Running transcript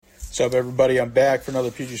What's up, everybody? I'm back for another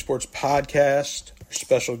PG Sports podcast. Our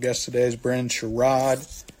special guest today is Brandon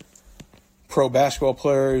Sherrod, pro basketball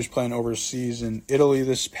player who's playing overseas in Italy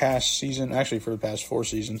this past season, actually for the past 4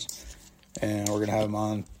 seasons. And we're going to have him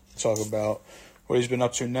on to talk about what he's been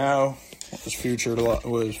up to now, what his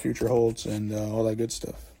future holds, and all that good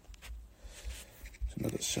stuff. So I'm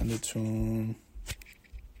going to send it to him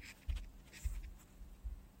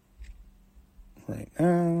right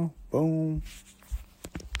now. Boom.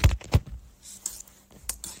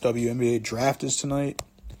 WNBA draft is tonight.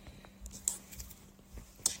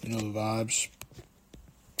 You know the vibes.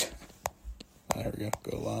 There we go.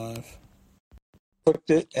 Go live. Clicked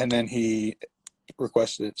it, and then he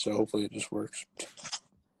requested it, so hopefully it just works.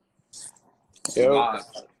 Yo.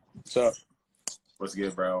 What's up? What's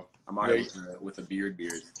good, bro? I'm out here with a beard.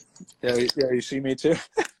 Yeah, you see me too?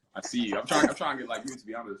 I see you. I'm trying to get like you, to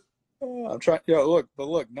be honest. I'm trying. Yo, look,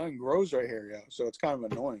 nothing grows right here, yo. So it's kind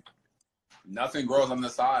of annoying. Nothing grows on the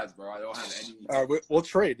sides, bro. I don't have any. All right, we'll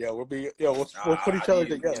trade. Yeah, we'll put each other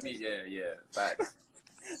together. Yeah, facts.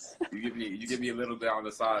 You give me a little bit on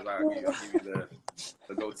the sides. I'll give you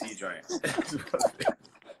the goatee joint.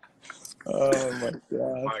 Oh my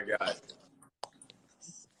god. My god.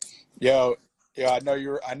 Yo, I know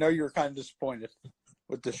you were kind of disappointed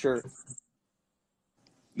with the shirt.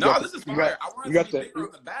 No, this is fire. I wanted to be bigger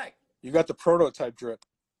on the back. You got the prototype drip.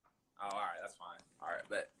 Oh, all right, that's fine. All right,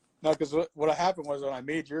 bet. No, because what happened was when I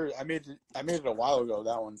made yours, I made it a while ago,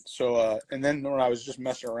 that one. So and then when I was just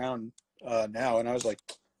messing around now, and I was like,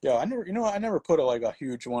 yo, I never put a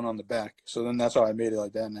huge one on the back. So then that's how I made it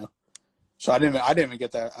like that now. So I didn't even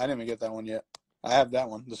get that. I didn't even get that one yet. I have that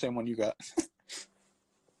one, the same one you got.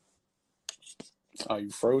 Oh,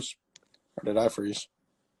 you froze? Or did I freeze?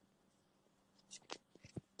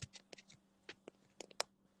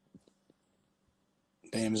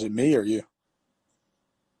 Damn, is it me or you?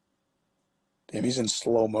 Damn, he's in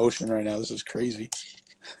slow motion right now. This is crazy.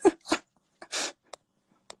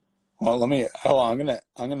 Well, hold on. I'm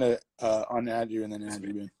gonna unadd you and then add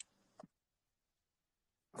you in.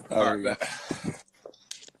 There we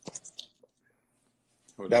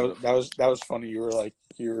go. That was funny. You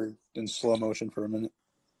were in slow motion for a minute.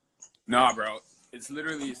 Nah, bro. It's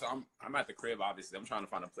literally so I'm at the crib. Obviously, I'm trying to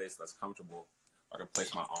find a place that's comfortable. I can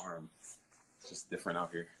place my arm. It's just different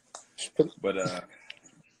out here. But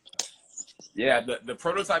yeah, the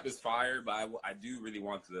prototype is fire, but I do really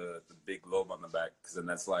want the big globe on the back, because then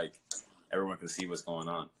that's like everyone can see what's going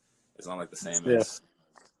on. It's not like the same as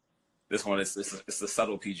this one. It's the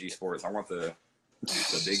subtle PG Sports. I want the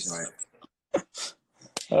big joint.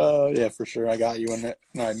 Yeah, for sure. I got you in it.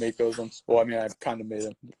 No, I make those ones. Well, I mean, I've kind of made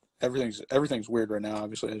them. Everything's weird right now,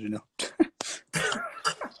 obviously, as you know.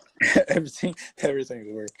 Everything's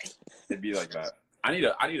weird. It'd be like that. I need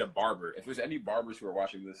a barber. If there's any barbers who are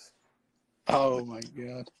watching this. Oh my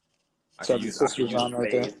god. I can use a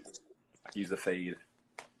fade.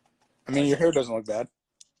 I mean, your hair doesn't look bad.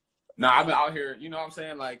 No, I've been out here, you know what I'm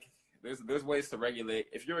saying? Like, there's ways to regulate.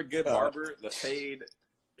 If you're a good barber, the fade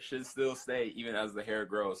should still stay even as the hair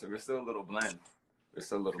grows. So there's still a little blend. There's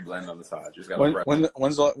still a little blend on the side. You just gotta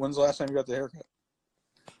when's the last time you got the haircut?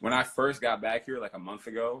 When I first got back here, like a month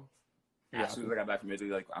ago, as soon as I got back from Italy,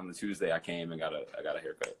 like on the Tuesday, I came and got a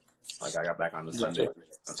haircut. Like I got back on the Sunday.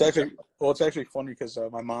 It's actually funny because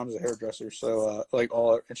my mom's a hairdresser, so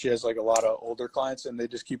and she has like a lot of older clients, and they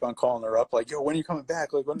just keep on calling her up, like, yo, when are you coming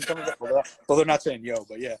back? Like, when are you coming back? Well, they're not saying yo,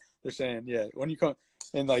 but yeah, they're saying yeah, when you come.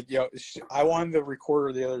 And like, yo, I wanted to record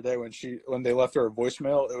her the other day when they left her a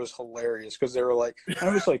voicemail. It was hilarious because they were like, I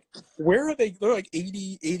was like, where are they? They're like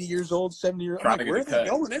 80 years old, 70 years old. I'm like, where are they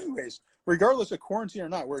going anyways? Regardless of quarantine or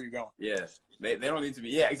not, where are you going? Yeah, they don't need to be.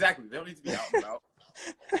 Yeah, exactly. They don't need to be out and about.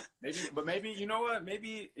 Maybe you know what?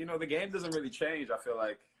 Maybe the game doesn't really change. I feel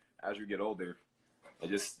like as you get older, it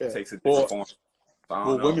just takes a different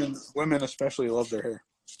form. Women especially love their hair.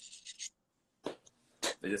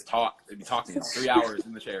 They just talk. They be talking 3 hours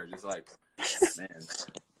in the chair, just like,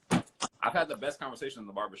 man. I've had the best conversation in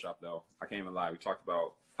the barbershop, though. I can't even lie. We talked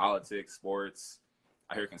about politics, sports.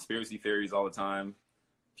 I hear conspiracy theories all the time.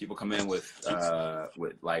 People come in with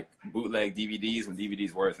like bootleg DVDs when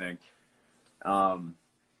DVDs were a thing.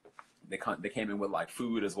 They came in with like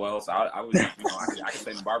food as well. So I was, I could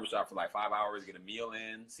stay in the barbershop for like 5 hours, get a meal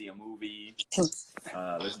in, see a movie,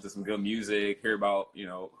 listen to some good music, hear about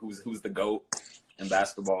who's the GOAT in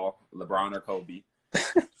basketball, LeBron or Kobe,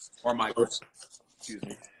 or Michael. Excuse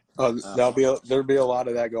me. There'll be a lot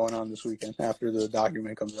of that going on this weekend after the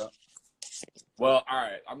document comes out. Well, all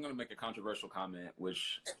right. I'm gonna make a controversial comment,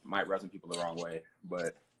 which might rub some people the wrong way,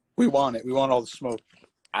 but we want it. We want all the smoke.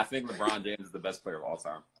 I think LeBron James is the best player of all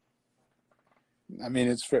time. I mean,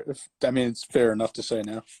 it's fair. I mean, it's fair enough to say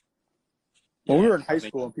now. When we were in high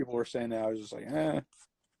school and people were saying that, I was just like, eh.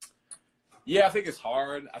 Yeah, I think it's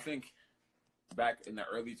hard. I think back in the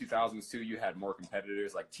early 2000s too, you had more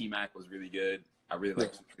competitors. Like T-Mac was really good. I really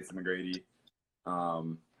liked Tracy McGrady,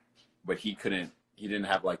 but he didn't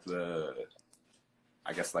have like the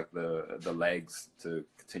legs to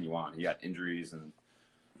continue on. He had injuries and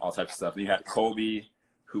all types of stuff. And you had Kobe,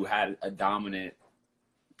 who had a dominant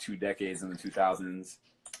 2 decades in the 2000s.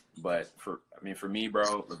 But for me,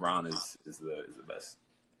 bro, LeBron is the best.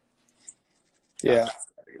 Yeah,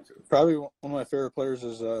 probably one of my favorite players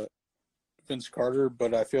is Vince Carter,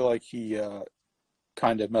 but I feel like he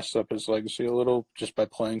kind of messed up his legacy a little just by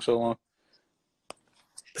playing so long.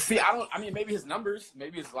 See, maybe his numbers.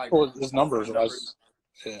 Maybe it's like his numbers was.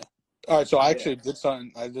 Yeah. All right, so I actually did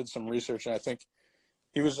some research, and I think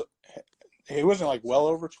he wasn't like well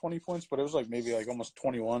over 20 points, but it was like maybe like almost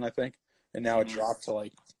 21, I think, and now it dropped to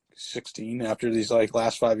like 16 after these like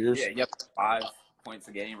last 5 years. Yeah, yep, 5 points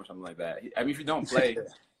a game or something like that. I mean, if you don't play,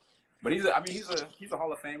 but he's a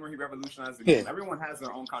Hall of Famer. He revolutionized the game. Everyone has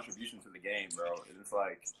their own contribution to the game, bro. And it's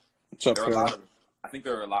like I think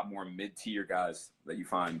there are a lot more mid-tier guys that you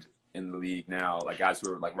find in the league now, like guys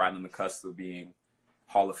who are like right on the cusp of being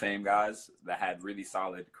Hall of Fame guys that had really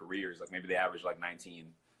solid careers. Like maybe they averaged like 19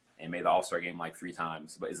 and made the All-Star game like 3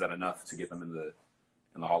 times. But is that enough to get them in the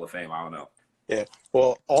Hall of Fame? I don't know. Yeah.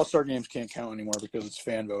 Well, All-Star games can't count anymore because it's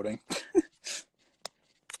fan voting.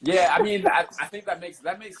 Yeah, I mean, I think that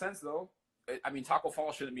makes sense though. I mean, Taco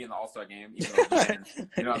Fall shouldn't be in the All-Star game, even though he can,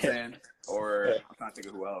 you know what I'm saying? Or I'm trying to think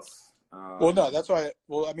of who else. Well, no, that's why.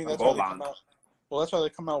 Well, I mean, that's why they come out. Well, that's why they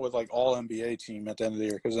come out with like all NBA team at the end of the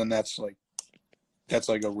year, because then that's like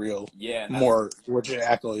a real more legit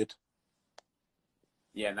accolade.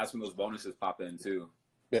 Yeah, and that's when those bonuses pop in too.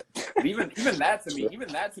 Yeah. But even that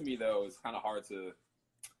to me though is kind of hard to.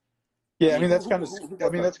 Yeah, I mean that's kind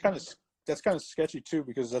of sketchy too,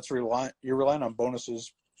 because you're relying on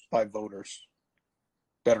bonuses by voters,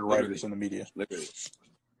 better writers in the media. Literally.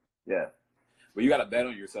 Yeah. But you got to bet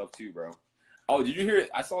on yourself too, bro. Oh, did you hear it?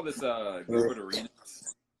 I saw this Gilbert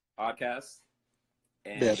Arenas podcast,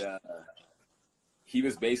 and he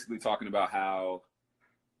was basically talking about how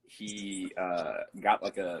he got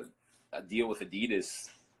like a deal with Adidas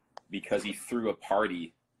because he threw a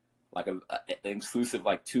party, like an exclusive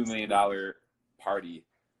like $2 million party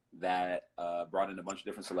that brought in a bunch of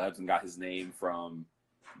different celebs and got his name from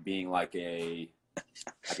being like a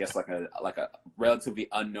relatively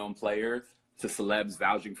unknown player to celebs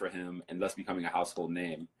vouching for him and thus becoming a household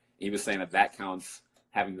name. He was saying that counts,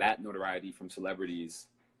 having that notoriety from celebrities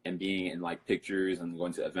and being in like pictures and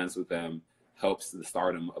going to events with them helps the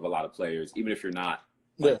stardom of a lot of players, even if you're not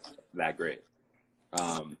that great.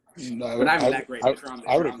 But not even that great.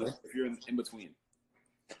 If you're in between.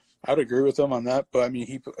 I would agree with him on that, but I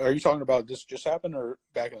mean, are you talking about this just happened or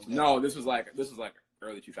back in the day? No, this was like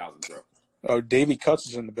early 2000s, bro. Oh, Davey Cuts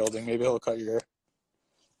is in the building. Maybe he'll cut your hair.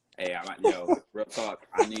 Hey, real talk.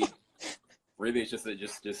 I need really it's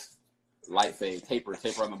just light fade, taper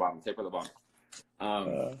on the bottom,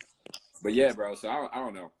 But yeah, bro. So I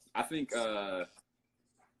don't know. I think I'm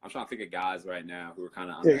trying to think of guys right now who are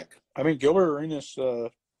kind of. Yeah, I mean, Gilbert Arenas.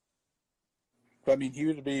 I mean,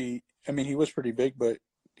 he was pretty big, but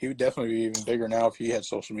he would definitely be even bigger now if he had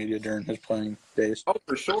social media during his playing days. Oh,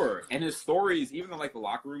 for sure. And his stories, even like the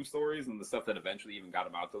locker room stories and the stuff that eventually even got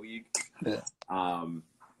him out the league. Yeah.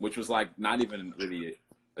 Which was like not even really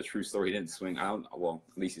a true story. He didn't swing. At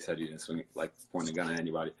least he said he didn't swing like pointing a gun at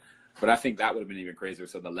anybody. But I think that would have been even crazier.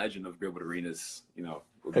 So the legend of Gilbert Arenas,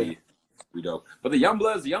 would be dope. But the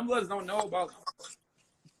Youngbloods don't know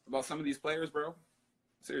about some of these players, bro.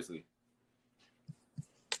 Seriously.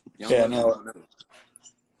 Yeah,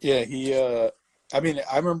 he. I mean,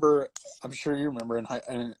 I remember. I'm sure you remember and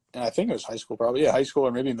I think it was high school, probably. Yeah, high school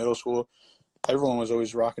or maybe middle school. Everyone was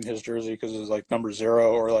always rocking his jersey because it was like number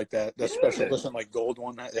 0 or like that special edition like gold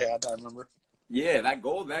one that they had. I remember. Yeah, that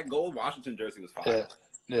gold Washington jersey was fire.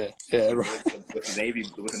 Yeah. With navy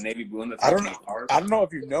blue in the top. I don't know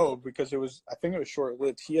if you know, because I think it was short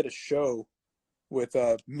lived. He had a show with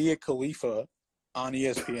Mia Khalifa on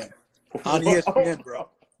ESPN. On ESPN,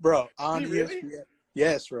 bro. On ESPN. Really?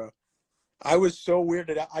 Yes, bro. I was so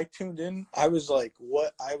weirded out. I tuned in. I was like,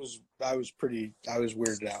 what? I was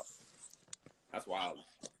weirded out. That's wild.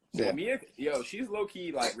 Yeah. Well, Mia, she's low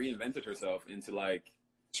key like reinvented herself into like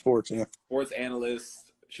sports. Yeah. Sports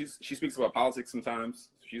analyst. She speaks about politics sometimes.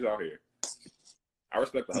 She's out here. I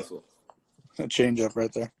respect the hustle. A change up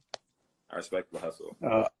right there. I respect the hustle.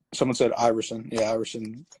 Someone said Iverson. Yeah,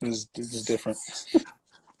 Iverson is different.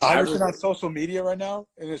 Iverson on social media right now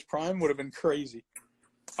in his prime would have been crazy.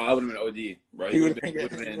 Oh, that would have been OD, right? He would have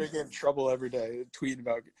been in trouble every day tweeting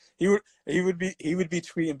about. He would be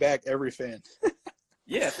tweeting back every fan.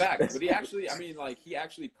 Yeah, facts. But he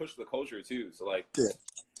actually pushed the culture too. So like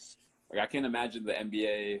I can't imagine the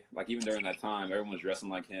NBA, like even during that time, everyone was dressing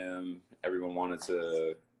like him. Everyone wanted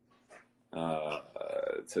to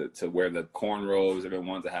wear the cornrows. Everyone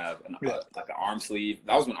wanted to have like an arm sleeve.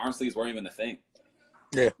 That was when arm sleeves weren't even a thing.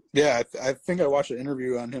 Yeah. I think I watched an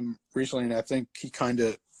interview on him recently, and I think he kind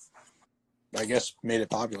of, I guess, made it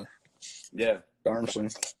popular. Yeah, the arm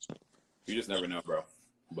sleeve. You just never know, bro.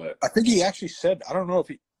 But I think he actually said, I don't know if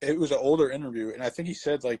it was an older interview, and I think he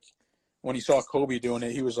said like when he saw Kobe doing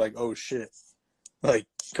it, he was like, "Oh shit!" Like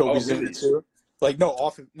Kobe's in it too. Like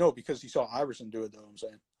no, because he saw Iverson do it though. I'm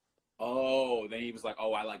saying. Oh, then he was like,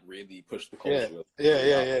 "Oh, I like really pushed the culture."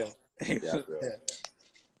 Yeah.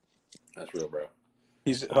 That's real, bro.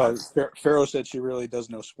 He's Pharaoh said she really does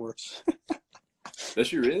know sports. Does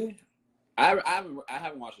she really? I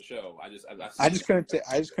haven't watched the show. I just couldn't take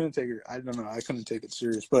it. I don't know. I couldn't take it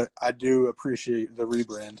serious, but I do appreciate the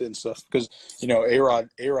rebrand and stuff because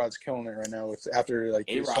A-Rod's killing it right now with after like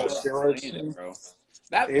A-Rod's steroids, it, bro.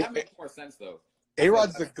 That makes more sense though.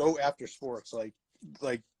 A-Rod's the go after sports, like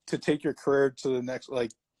to take your career to the next,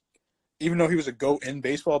 like even though he was a GOAT in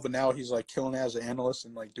baseball, but now he's like killing it as an analyst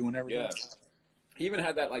and like doing everything. Yeah, he even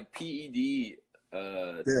had that like PED.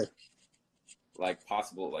 Like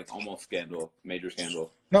possible, like almost major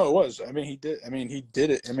scandal. No, it was. I mean, he did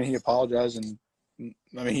it. I mean, he apologized and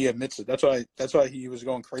he admits it. That's why he was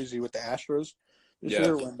going crazy with the Astros this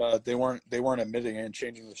year when they weren't admitting it and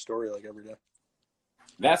changing the story like every day.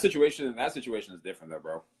 That situation is different though,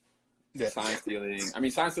 bro. Yeah. Sign stealing. I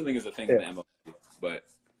mean, sign stealing is a thing in the MLB, but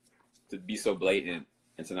to be so blatant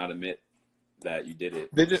and to not admit that you did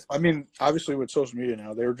it. They just, I mean, obviously with social media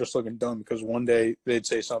now, they were just looking dumb because one day they'd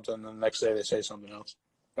say something and the next day they say something else.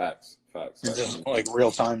 Facts. It's just like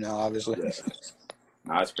real time now, obviously. Yeah.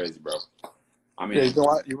 Nah, that's crazy, bro. I mean,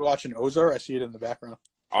 you were watching Ozark? I see it in the background.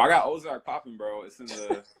 Oh, I got Ozark popping, bro. It's in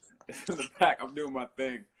the pack. I'm doing my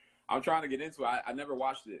thing. I'm trying to get into it. I never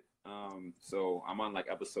watched it. So I'm on like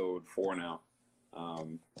episode 4 now.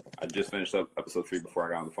 I just finished up episode 3 before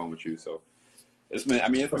I got on the phone with you. So it's been cool. I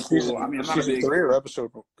mean, I'm not season a big 3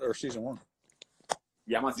 or season 1.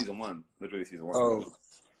 Yeah, I'm on season 1. Literally season 1. Oh,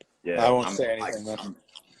 yeah. I won't say anything.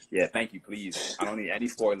 Yeah, thank you, please. I don't need any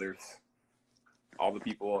spoilers. All the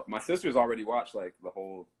people. My sister's already watched like the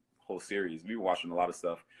whole series. We've been watching a lot of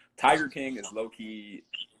stuff. Tiger King is low key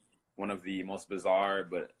one of the most bizarre,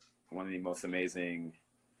 but one of the most amazing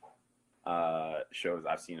shows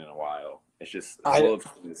I've seen in a while. It's just full of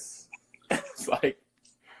this. It's like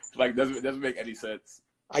doesn't make any sense.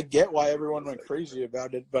 I get why everyone went crazy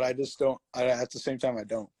about it, but I just don't. At the same time, I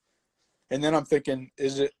don't. And then I'm thinking,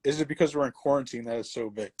 is it because we're in quarantine that it's so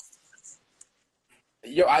big?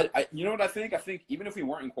 Yo, I you know what I think? I think even if we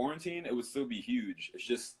weren't in quarantine, it would still be huge. It's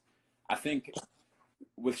just, I think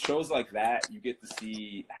with shows like that, you get to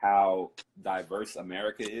see how diverse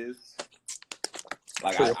America is.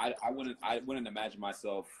 Like I wouldn't imagine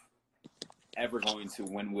myself ever going to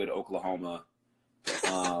Wynwood, Oklahoma,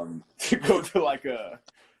 to go to like a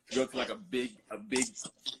big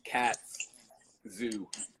cat zoo,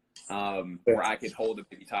 where I could hold a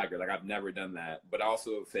baby tiger. Like I've never done that. But I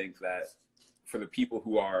also think that for the people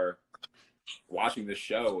who are watching this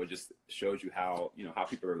show, it just shows you how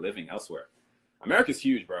people are living elsewhere. America's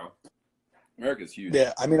huge, bro. America's huge.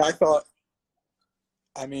 Yeah,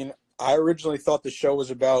 I originally thought the show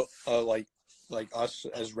was about like us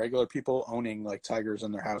as regular people owning like tigers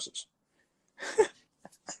in their houses.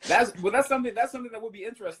 That's something that would be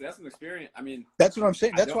interesting. That's an experience. I mean, that's what I'm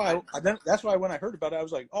saying. That's why when I heard about it, I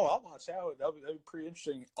was like, oh, I'll watch that. That'd be pretty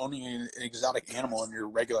interesting owning an exotic animal in your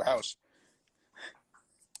regular house.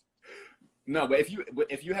 No, but if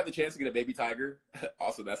you have the chance to get a baby tiger,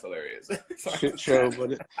 also that's hilarious. Shit show,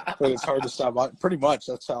 but it's hard to stop. Pretty much,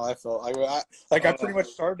 that's how I felt. I pretty much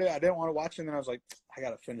started it. I didn't want to watch it, and then I was like, I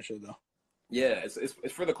gotta finish it though. Yeah, it's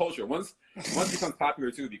for the culture. Once it becomes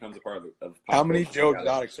popular too, it becomes a part of how many Joe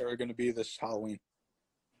Exotics are going to be this Halloween?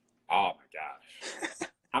 Oh my gosh,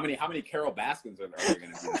 how many Carol Baskins are there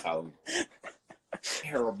going to be this Halloween?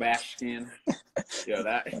 Carol Baskin,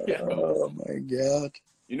 Oh my god.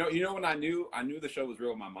 You know when I knew the show was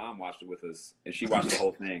real. My mom watched it with us, and she watched the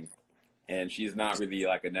whole thing. And she's not really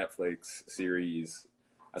like a Netflix series,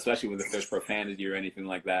 especially when there's profanity or anything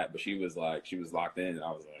like that. But she was locked in, and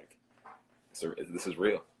I was like, this is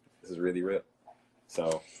real. This is really real.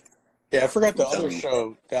 So yeah, I forgot the other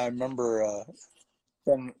show that I remember.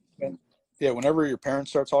 Whenever your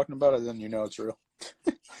parents start talking about it, then you know it's real.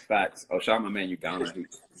 Facts. Oh, shout out my man Uganda.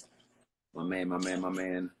 My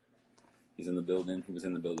man. He's in the building. He was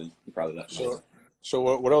in the building. He probably left. So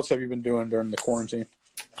what else have you been doing during the quarantine?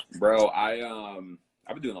 Bro, I've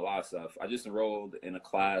been doing a lot of stuff. I just enrolled in a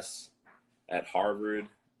class at Harvard.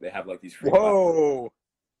 They have like these free classes.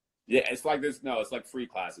 Yeah, it's like this. No, it's like free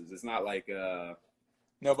classes. It's not like No,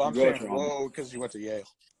 but I'm saying whoa because you went to Yale.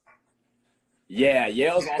 Yeah,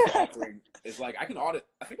 Yale's also offering. It's like I think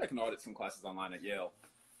I can audit some classes online at Yale.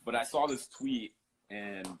 But I saw this tweet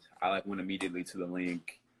and I like went immediately to the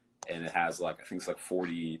link, and it has like I think it's like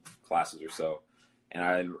 40 classes or so. And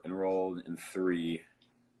I enrolled in 3.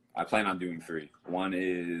 I plan on doing 3. One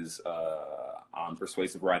is on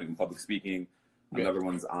persuasive writing and public speaking. Another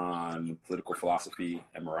one's on political philosophy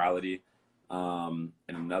and morality. And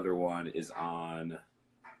another one is on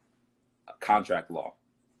contract law,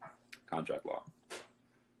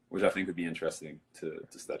 which I think would be interesting to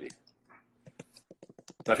study.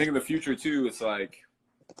 So I think in the future too, it's like,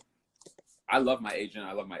 I love my agent.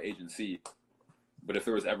 I love my agency. But if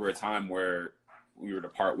there was ever a time where we were to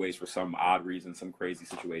part ways for some odd reason, some crazy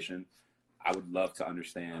situation, I would love to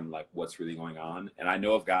understand like what's really going on. And I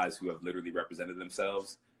know of guys who have literally represented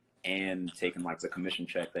themselves and taken like the commission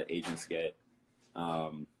check that agents get,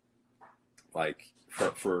 like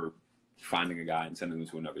for finding a guy and sending them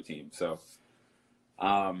to another team. So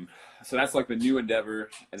that's like the new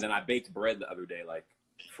endeavor. And then I baked bread the other day, like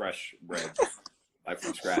fresh bread, like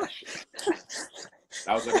from scratch.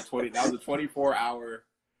 That was like a 24-hour.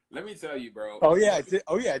 Let me tell you, bro. Oh yeah,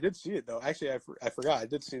 I did see it though. Actually, I forgot. I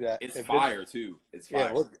did see that. It's fire too. It's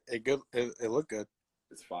fire. Yeah, it looked good.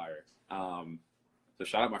 It's fire. So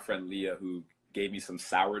shout out my friend Leah who gave me some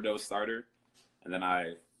sourdough starter, and then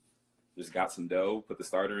I just got some dough, put the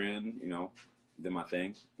starter in, did my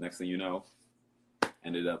thing. Next thing you know,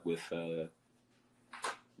 ended up with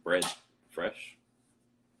bread, fresh,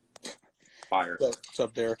 fire. What's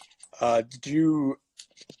up there? Did you?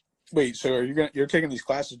 Wait, so you're taking these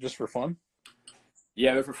classes just for fun?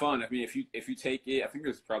 Yeah, they're for fun. I mean, if you take it, I think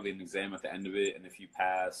there's probably an exam at the end of it, and if you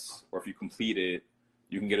pass or if you complete it,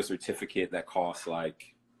 you can get a certificate that costs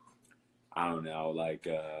like, I don't know, like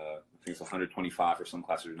I think it's 125 for some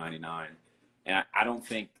classes are 99. And I don't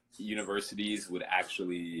think universities would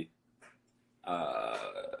actually, I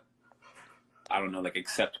don't know, like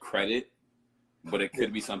accept credit, but it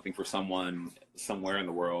could be something for someone somewhere in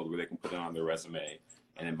the world where they can put it on their resume.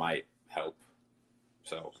 And it might help.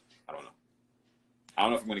 So I don't know. I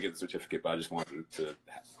don't know if I'm going to get the certificate, but I just wanted to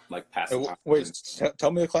like pass it. Wait,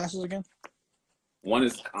 tell me the classes again. One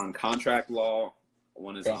is on contract law.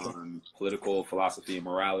 One is on political philosophy and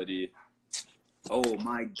morality. Oh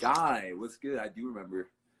my guy, what's good? I do remember.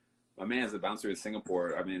 My man's a bouncer in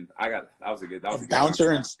Singapore. I mean, that was a good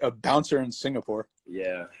bouncer in Singapore.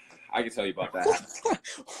 Yeah, I can tell you about that.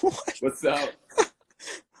 What's up?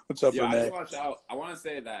 What's up, yeah, Renee? I want to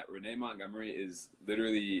say that Renee Montgomery is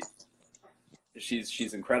literally,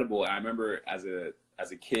 she's incredible. And I remember as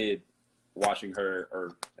a kid watching her,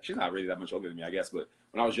 or she's not really that much older than me, I guess, but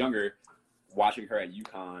when I was younger, watching her at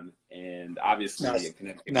UConn, and obviously in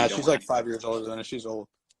Connecticut. She's like 5 years older than us. She's old.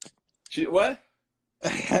 She what?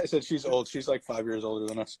 I said she's old. She's like 5 years older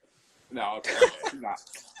than us. No, okay, she's not.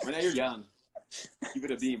 Renee, you're young. Keep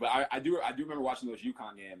it a beam. But I do remember watching those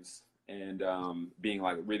UConn games. And being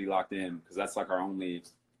like really locked in, because that's like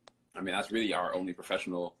that's really our only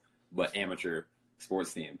professional but amateur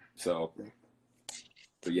sports team. So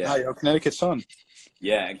yeah. Hi, Connecticut Sun.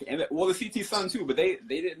 Yeah, and well, the CT Sun too, but they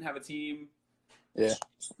didn't have a team. Yeah.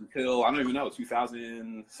 Until I don't even know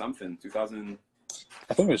 2000 something 2000.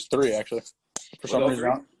 I think it was 3 actually. For some reason,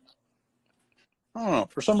 I don't know.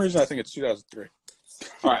 For some reason, I think it's 2003.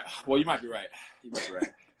 All right. Well, you might be right.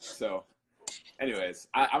 So. Anyways,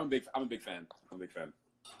 I'm a big fan. I'm a big fan.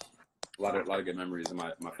 A lot of good memories, and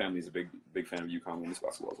my family's a big fan of UConn women's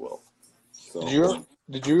basketball as well. So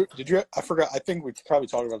did you? I forgot. I think we probably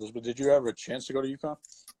talked about this, but did you ever have a chance to go to UConn?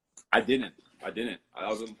 I didn't. I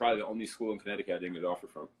was probably the only school in Connecticut I didn't get an offer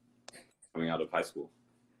from coming out of high school.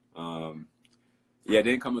 Yeah, it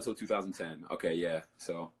didn't come until 2010. Okay, yeah.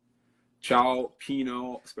 So, ciao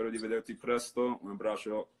Pino. Spero di vederti presto. Un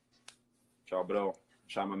abbraccio. Ciao, bro.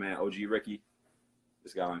 Shout out my man OG Ricky.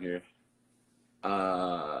 This guy on here.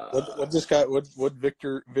 What this guy? What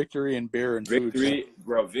Victory and beer and Victory, food?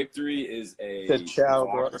 bro. Victory is a said ciao,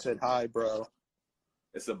 bar. bro. Said hi, bro.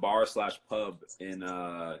 It's a bar/pub in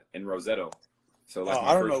Rosetto. So like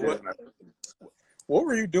I don't know what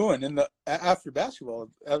were you doing after basketball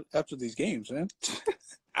after these games, man?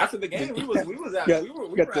 After the game, we were at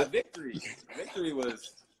Victory. Victory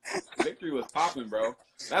was Victory was popping, bro.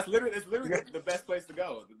 It's literally the best place to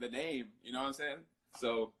go. The name, you know what I'm saying?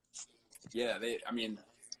 So, yeah, they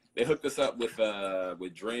hooked us up with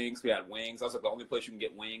drinks. We had wings. That was like the only place you can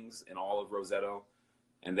get wings in all of Roseto,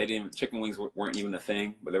 and chicken wings weren't even a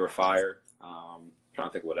thing, but they were fire. Trying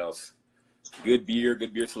to think what else. Good beer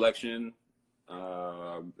selection.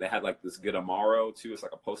 They had like this good Amaro too. It's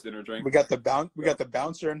like a post dinner drink. We got the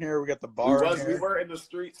bouncer in here. We got the bar. We were in the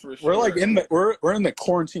streets for sure. We're like we're in the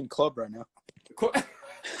quarantine club right now.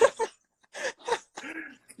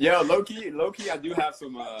 Yo, low key, I do have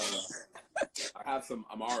some. I have some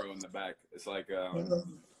Amaro in the back. It's like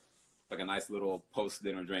a nice little post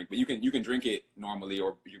dinner drink, but you can drink it normally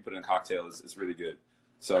or you can put it in a cocktail. It's really good.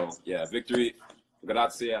 So yeah, Victory.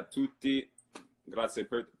 Grazie a tutti. Grazie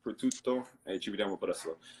per tutto. E ci vediamo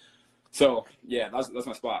presto. So yeah, that's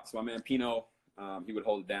my spot. So my man Pino, he would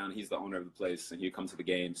hold it down. He's the owner of the place, and he'd come to the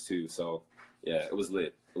games too. So yeah, it was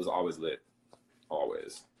lit. It was always lit.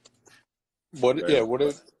 Always.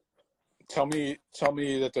 Tell me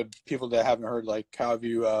that the people that haven't heard, like, how have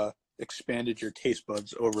you expanded your taste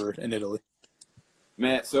buds over in Italy?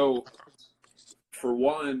 Man, so for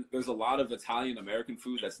one, there's a lot of Italian American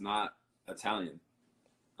food that's not Italian.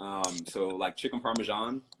 So like chicken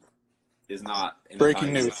parmesan is not an Breaking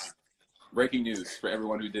Italian news. dish. Breaking news for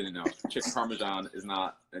everyone who didn't know. Chicken parmesan is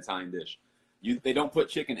not an Italian dish. They don't put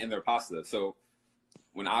chicken in their pasta. So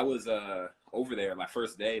when I was over there, my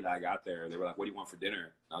first day that I got there, they were like, "What do you want for dinner?"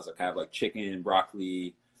 And I was like, "I have like chicken,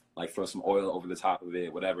 broccoli, like throw some oil over the top of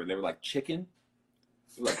it, whatever." And they were like, "Chicken?"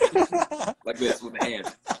 Like, like this with the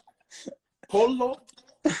hand. Pollo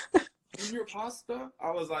in your pasta? I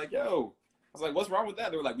was like, "Yo." I was like, "What's wrong with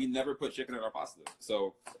that?" They were like, "We never put chicken in our pasta."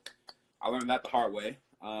 So I learned that the hard way.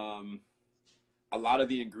 A lot of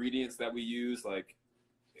the ingredients that we use, like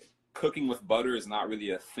cooking with butter, is not really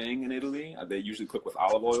a thing in Italy. They usually cook with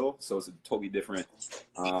olive oil, so it's a totally different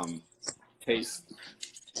taste.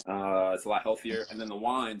 It's a lot healthier, and then the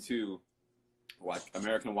wine too. Like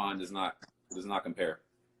American wine does not compare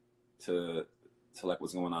to like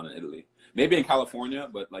what's going on in Italy. Maybe in California,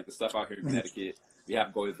 but like the stuff out here in Connecticut. We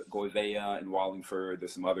have Goivea in Wallingford.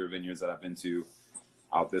 There's some other vineyards that I've been to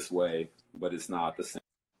out this way, but it's not the same.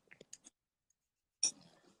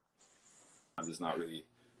 It's not really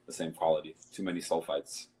the same quality. Too many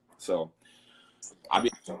sulfites. So I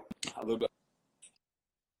mean, a little bit.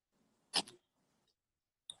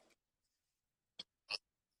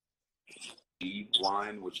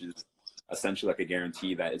 Wine, which is essentially like a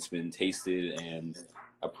guarantee that it's been tasted and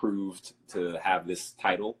approved to have this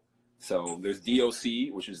title. So there's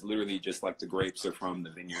DOC, which is literally just like the grapes are from the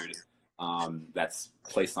vineyard that's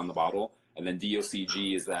placed on the bottle. And then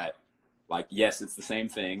DOCG is that, like, yes, it's the same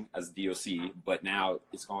thing as DOC, but now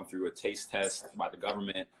it's gone through a taste test by the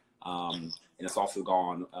government. And it's also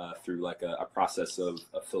gone through like a process of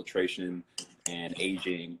filtration and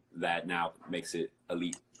aging that now makes it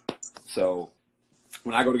elite. So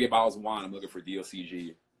when I go to get bottles of wine, I'm looking for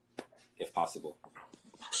DOCG if possible.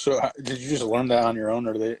 So did you just learn that on your own,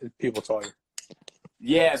 or people taught you?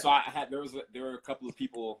 Yeah, so there were a couple of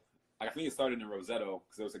people. I think it started in Roseto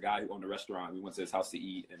because there was a guy who owned a restaurant. We went to his house to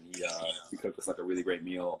eat, and he cooked us like a really great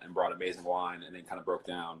meal and brought amazing wine, and then kind of broke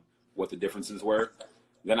down what the differences were.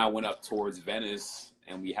 Then I went up towards Venice,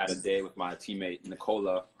 and we had a day with my teammate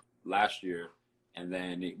Nicola last year, and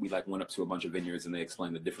then we like went up to a bunch of vineyards, and they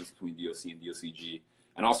explained the difference between DOC and DOCG.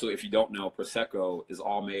 And also, if you don't know, Prosecco is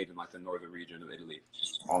all made in like the northern region of Italy,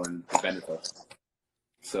 all in Veneto.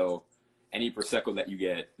 So any Prosecco that you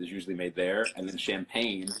get is usually made there. And then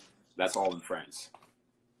Champagne, that's all in France.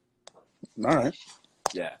 All right.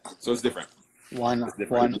 Yeah. So it's different. Why not?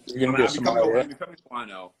 It's Why different. you're going to be a sommelier? I'm becoming a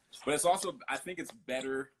wino. But it's also, I think it's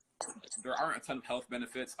better. There aren't a ton of health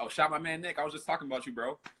benefits. Oh, shout my man Nick. I was just talking about you,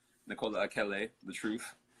 bro. Nicola Akele, the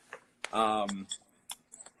truth.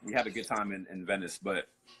 We had a good time in Venice, but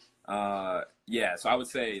yeah, so I would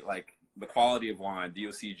say like the quality of wine,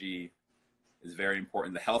 DOCG, is very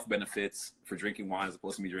important. The health benefits for drinking wine as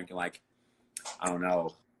opposed to me drinking like, I don't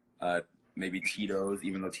know, maybe Tito's,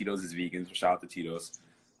 even though Tito's is vegan, so shout out to Tito's.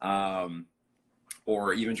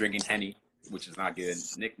 Or even drinking Henny, which is not good.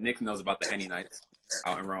 Nick knows about the Henny nights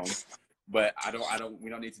out in Rome, but we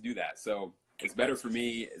don't need to do that. So it's better for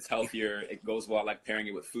me. It's healthier. It goes well. I like pairing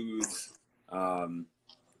it with foods.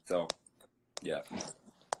 So, yeah.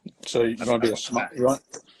 So you want to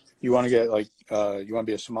get like you want to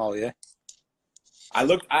be a sommelier?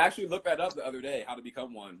 I actually looked that up the other day, how to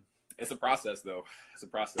become one. It's a process though. It's a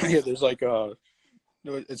process. Yeah, there's like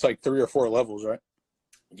it's like 3 or 4 levels, right?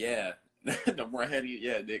 Yeah. No more Henny.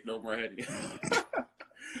 Yeah, Nick, no more Henny.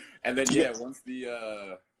 And then yeah, once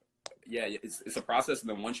the yeah, it's a process. And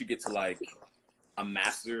then once you get to like a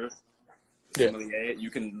master Yeah. sommelier,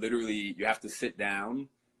 you can literally, you have to sit down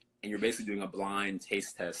and you're basically doing a blind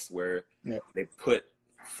taste test where Yeah. they put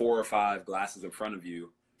 4 or 5 glasses in front of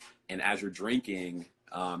you. And as you're drinking,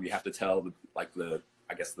 you have to tell the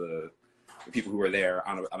people who are there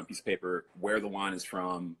on a piece of paper where the wine is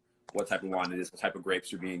from, what type of wine it is, what type of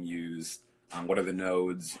grapes are being used, what are the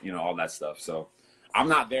nodes, you know, all that stuff. So I'm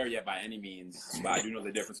not there yet by any means, but I do know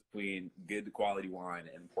the difference between good quality wine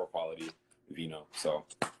and poor quality vino. So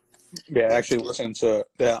Yeah, actually listening to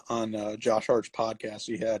that on Josh Hart's podcast,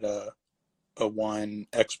 he had a wine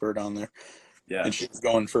expert on there, yeah, and she was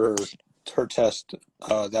going for her test.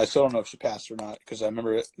 I still don't know if she passed or not, because I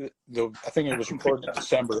remember I think it was recorded in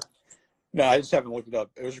December. No, I just haven't looked it up.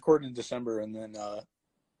 It was recorded in December, and then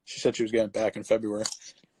she said she was getting it back in February.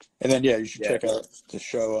 And then, yeah, you should check out the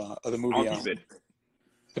show, the movie I'll keep it.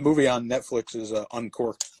 The movie on Netflix is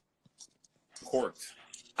Uncorked. Corked.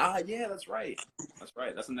 Yeah, that's right. That's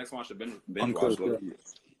right. That's the next one I should binge watch. Uncorked, yeah.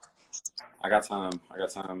 I got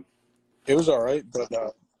time. It was all right, but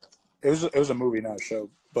it was a movie, not a show.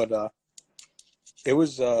 But it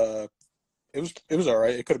was all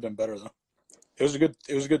right. It could have been better though. It was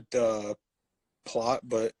a good plot,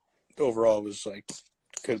 but overall it was like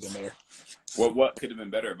could have been better. What could have been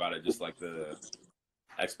better about it? Just like the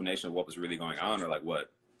explanation of what was really going on, or like what?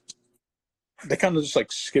 They kind of just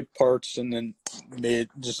like skipped parts and then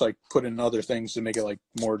put in other things to make it like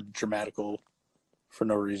more dramatical for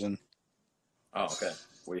no reason. Oh, okay.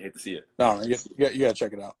 Well, you hate to see it. No, you gotta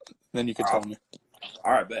check it out. Then you can tell me.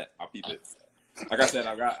 All right, bet. I'll keep it. Like I said,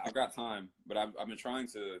 I've got time, but I've been trying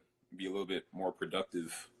to be a little bit more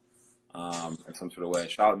productive in some sort of way.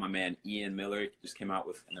 Shout out to my man Ian Miller. He just came out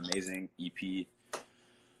with an amazing EP.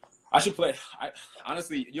 I should play.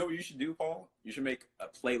 Honestly, you know what you should do, Paul? You should make a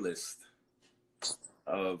playlist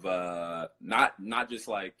of not just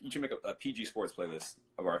like, you should make a PG Sports playlist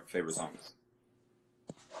of our favorite songs.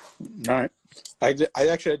 All right. I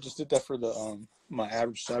just did that for the my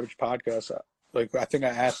Average Savage podcast. I think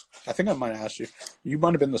I might have asked you. You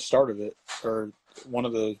might have been the start of it, or one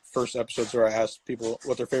of the first episodes where I asked people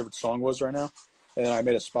what their favorite song was right now, and then I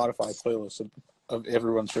made a Spotify playlist of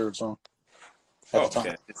everyone's favorite song.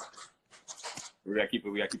 Okay. We gotta keep the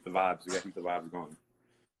vibes. We gotta keep the vibes going.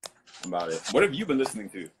 About it. What have you been listening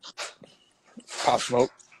to? Pop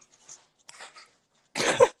Smoke.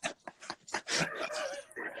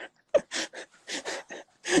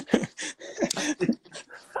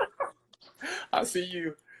 I see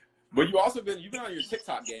you, but you've been on your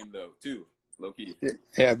TikTok game though too, low key.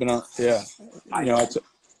 Yeah, I've been on. Yeah,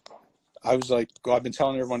 I was like, well, I've been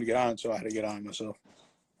telling everyone to get on, so I had to get on myself,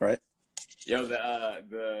 right? Yo,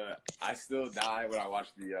 I still die when I watch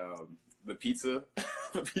the pizza,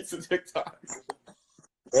 the pizza TikTok.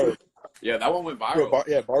 Right. Yeah, that one went viral.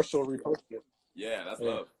 Barstool reposted it. Yeah, that's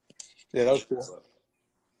love. Yeah, that was cool.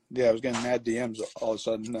 Yeah, I was getting mad DMs all of a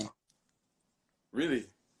sudden now. Really?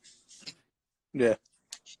 Yeah.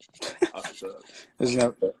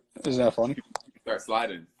 Isn't that funny? Start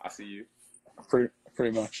sliding. I see you.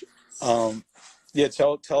 Pretty much. Yeah.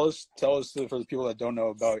 Tell us for the people that don't know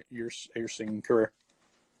about your singing career.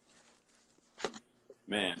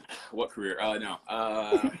 Man, what career? No.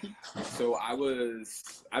 So I've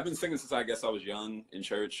been singing since I guess I was young in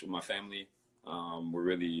church with my family. We're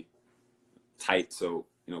really tight, so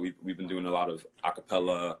you know we've been doing a lot of a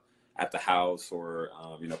cappella at the house, or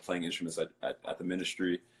playing instruments at the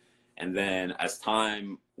ministry. And then as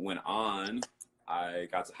time went on, I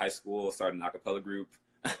got to high school, started an a cappella group.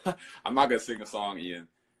 I'm not gonna sing a song, Ian.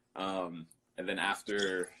 And then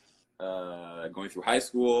after going through high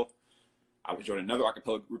school, I would join another a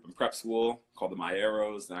cappella group in prep school called the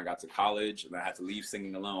Mayeros. Then I got to college, and I had to leave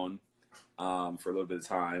singing alone for a little bit of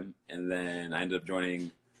time. And then I ended up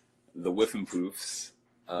joining the Whiffin' Poofs.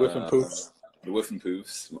 The Whiffin'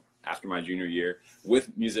 Poofs after my junior year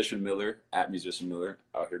with Musician Miller, at Musician Miller.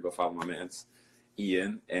 Out here, go follow my man's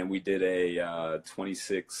Ian. And we did a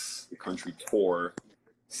 26 country tour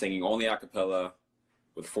singing only a cappella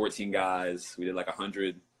with 14 guys. We did like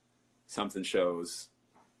 100 something shows.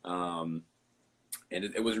 And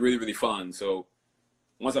it was really, really fun. So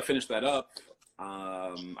once I finished that up,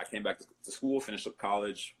 I came back to school, finished up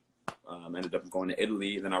college, ended up going to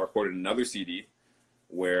Italy. Then I recorded another CD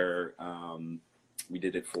where we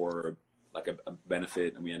did it for like a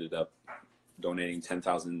benefit, and we ended up donating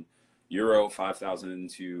 10,000 euro, 5,000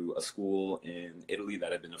 to a school in Italy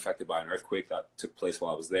that had been affected by an earthquake that took place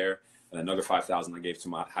while I was there. And another 5,000 I gave to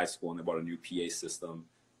my high school, and they bought a new PA system.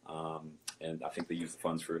 And I think they used the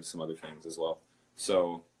funds for some other things as well.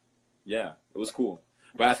 So yeah, it was cool.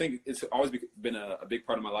 But I think it's always been a big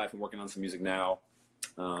part of my life. I'm working on some music now,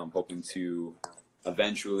 hoping to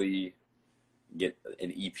eventually get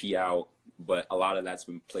an EP out, but a lot of that's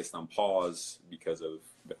been placed on pause because of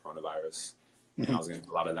the coronavirus. And I was going to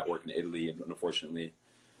do a lot of that work in Italy, and unfortunately,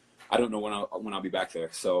 I don't know when I'll be back there.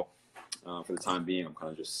 So for the time being, I'm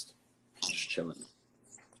kind of just chilling.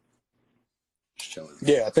 Just chilling.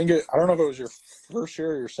 Yeah, I don't know if it was your first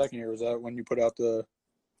year or your second year. Was that when you put out the?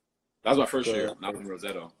 That was my first year, not in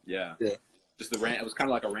Rosetto. Yeah. Yeah. Just it was kind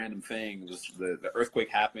of like a random thing. It was the earthquake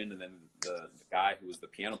happened, and then the guy who was the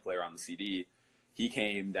piano player on the CD, he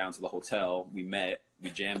came down to the hotel. We met. We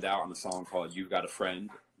jammed out on a song called "You've Got a Friend"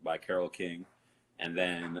 by Carole King. And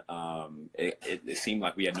then it seemed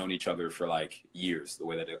like we had known each other for like years, the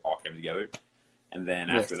way that it all came together. And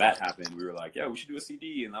then after that happened, we were like, yeah, we should do a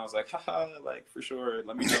CD. And I was like, haha, like for sure,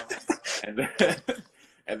 let me know.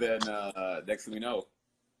 and then next thing we know,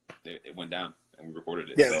 it went down and we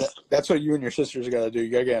recorded it. Yeah, so. that's what you and your sisters got to do.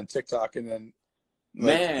 You got to get on TikTok, and then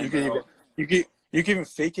Man, you can even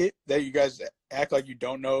fake it that you guys act like you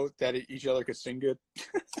don't know that each other could sing good.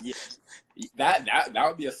 Yeah, that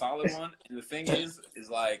would be a solid one. And the thing is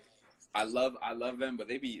like I love them, but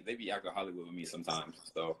they be acting Hollywood with me sometimes.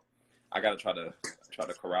 So I gotta try to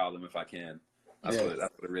corral them if I can. That's what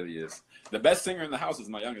it really is. The best singer in the house is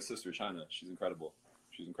my youngest sister, China. She's incredible.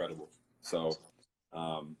 So,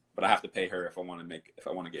 but I have to pay her if I want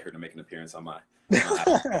to get her to make an appearance on my.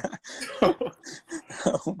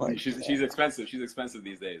 Oh my she's expensive. She's expensive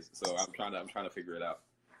these days. So I'm trying to figure it out.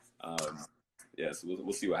 Yeah, so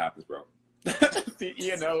we'll see what happens, bro. See,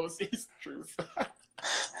 Ian knows he's the truth.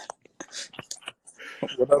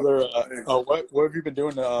 What other? What have you been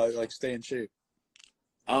doing to like stay in shape?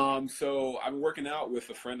 So I've been working out with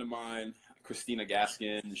a friend of mine, Christina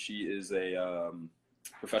Gaskin. She is a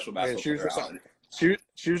professional basketball player.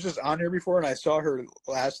 She was just on here before, and I saw her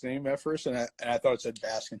last name at first, and I thought it said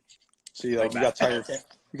Baskin. See, like you got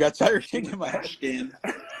Tiger King in my head.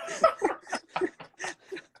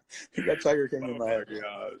 You got Tiger King in my head.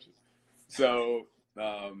 Gosh. So,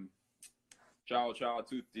 ciao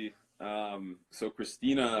tutti. So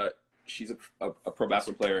Christina, she's a pro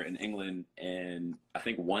basketball player in England, and I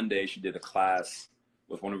think one day she did a class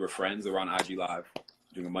with one of her friends. They were on IG Live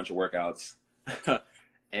doing a bunch of workouts.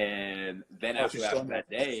 And then after that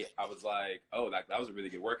day, I was like, oh, that was a really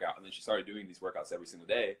good workout. And then she started doing these workouts every single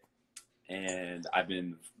day. And I've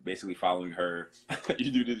been basically following her. You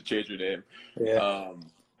do need to change your name. Yeah.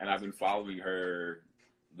 And I've been following her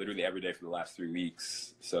literally every day for the last 3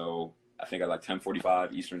 weeks. So I think at like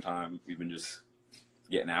 10:45 Eastern time, we've been just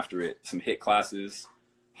getting after it. Some HIIT classes,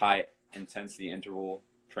 high intensity interval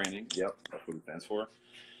training. Yep, that's what it stands for.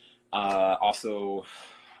 Also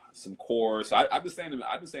some core. So I've been staying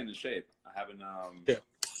in shape. I haven't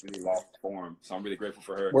really lost form. So I'm really grateful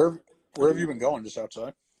for her. Where have you been going? Just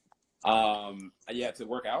outside? Yeah, to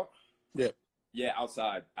work out. Yeah. Yeah,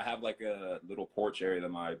 outside. I have like a little porch area that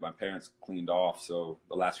my parents cleaned off. So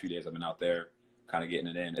the last few days I've been out there kind of getting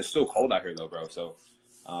it in. It's still cold out here though, bro. So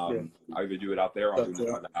I'll either do it out there or I'll do it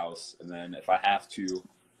around the house. And then if I have to,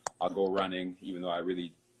 I'll go running, even though I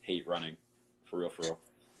really hate running. For real.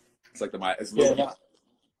 It's like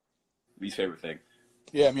least favorite thing.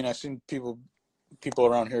 Yeah, I mean, I've seen people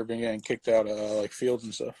around here being getting kicked out of like fields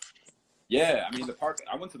and stuff. Yeah, I mean the park.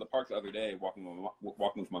 I went to the park the other day walking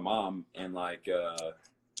with my mom, and like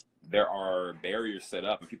there are barriers set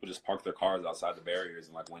up, and people just park their cars outside the barriers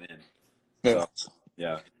and like went in. Yeah. So,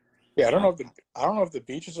 yeah. Yeah, I don't know if the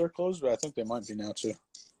beaches are closed, but I think they might be now too.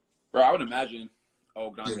 Bro, I would imagine.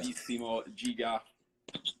 Oh, grandissimo Giga,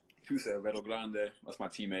 tu sei vero grande. That's my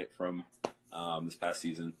teammate from this past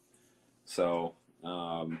season. So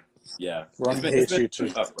yeah, Ronnie hates you too,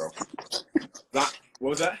 tough, bro. What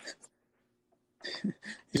was that?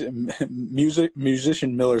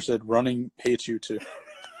 Musician Miller said, "Running hates you too."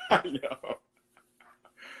 I know.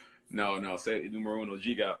 No. Say numero uno,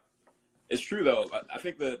 Giga. It's true though. I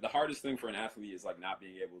think the hardest thing for an athlete is like not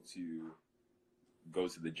being able to go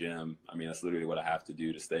to the gym. I mean, that's literally what I have to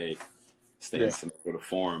do to stay in some sort of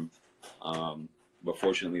form. But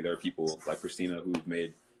fortunately, there are people like Christina who've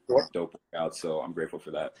made dope workouts. So I'm grateful for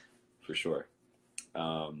that, for sure.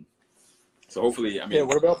 So hopefully, I mean. Yeah.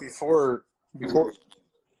 What about before?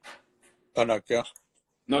 Oh no, go.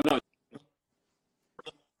 No.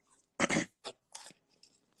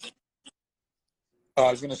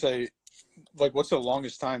 I was gonna say, like, what's the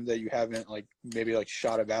longest time that you haven't like maybe like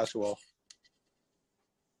shot a basketball?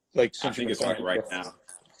 Like, I think it's like right now.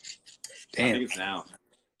 Damn. I think it's now.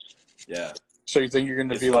 Yeah. So you think you're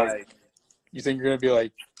gonna be like? You think you're gonna be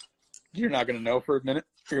like? You're not gonna know for a minute.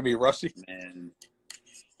 You're gonna be rusty. Man,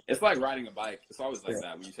 it's like riding a bike. It's always like Yeah.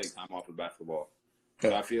 that when you take time off with basketball.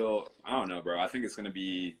 Yeah. So I don't know, bro. I think it's gonna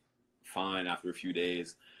be fine after a few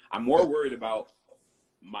days. I'm more worried about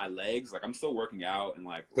my legs. Like I'm still working out and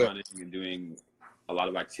like running and doing a lot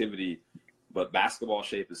of activity, but basketball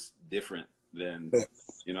shape is different than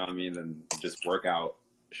you know what I mean, than just workout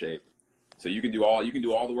shape. So you can do all the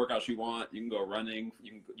workouts you want. You can go running.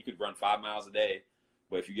 You could run 5 miles a day,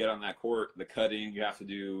 but if you get on that court, the cutting you have to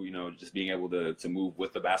do, you know, just being able to move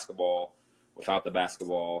with the basketball, without the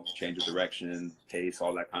basketball, change of direction, pace,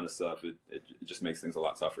 all that kind of stuff. It just makes things a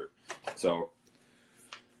lot tougher. So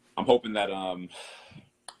I'm hoping that I'll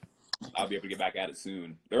be able to get back at it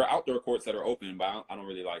soon. There are outdoor courts that are open, but I don't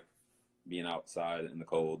really like being outside in the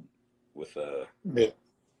cold with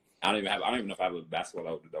I don't even know if I have a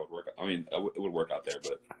basketball that would work. I mean, it would work out there,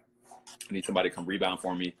 but I need somebody to come rebound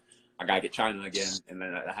for me. I gotta get China again, and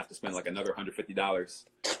then I have to spend like another $150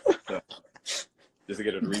 just to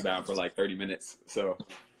get a rebound for like 30 minutes. So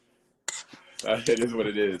it is what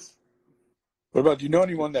it is. What about? Do you know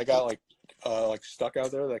anyone that got like stuck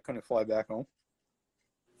out there that couldn't fly back home?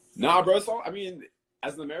 Nah, bro. So I mean,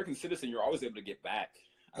 as an American citizen, you're always able to get back.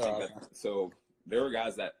 I think so. There were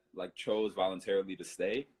guys that like chose voluntarily to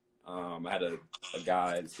stay. I had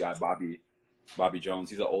this guy Bobby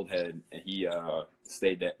Jones. He's an old head, and he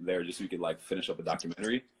stayed there just so he could like finish up a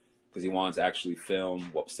documentary because he wanted to actually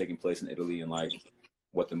film what was taking place in Italy and like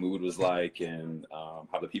what the mood was like and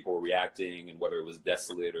how the people were reacting and whether it was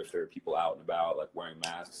desolate or if there were people out and about like wearing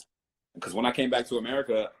masks. Because when I came back to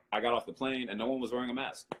America, I got off the plane and no one was wearing a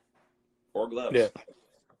mask or gloves. Yeah.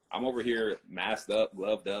 I'm over here masked up,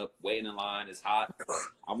 gloved up, waiting in line. It's hot.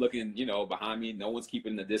 I'm looking, you know, behind me. No one's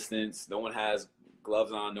keeping the distance. No one has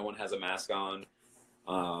gloves on. No one has a mask on.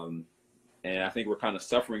 And I think we're kind of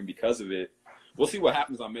suffering because of it. We'll see what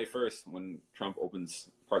happens on May 1st when Trump opens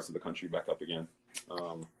parts of the country back up again.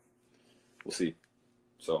 We'll see.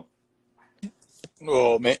 So.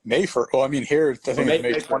 Well, May 1st. Well, I mean, here, I think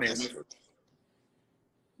it's May 20th.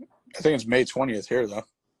 I think it's May 20th here, though.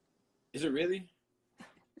 Is it really?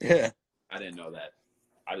 Yeah. I didn't know that.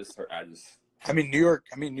 I mean,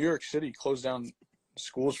 New York City closed down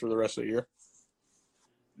schools for the rest of the year.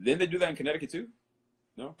 Didn't they do that in Connecticut too?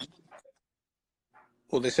 No.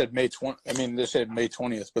 Well, they said May 20th. I mean, they said May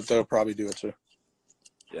 20th, but they'll probably do it too.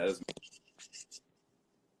 Yeah.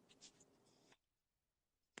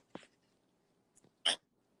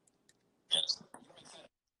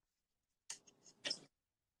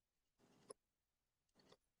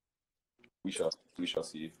 We shall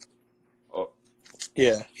see. Oh.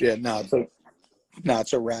 Yeah. No,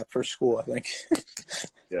 it's a wrap for school, I think.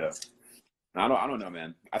 Yeah. I don't know,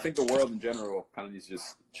 man. I think the world in general kind of needs to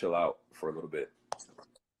just chill out for a little bit.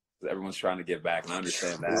 Everyone's trying to get back, and I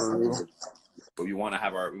understand that. But we want to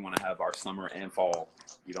have our summer and fall.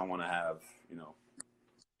 We don't want to have, you know,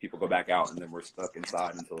 people go back out and then we're stuck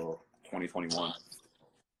inside until 2021.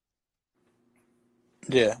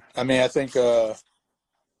 Yeah. I mean, I think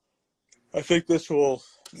this will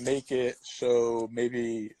make it so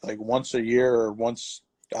maybe like once a year or once,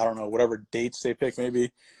 I don't know, whatever dates they pick,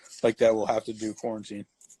 maybe like that we'll have to do quarantine.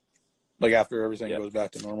 Like after everything goes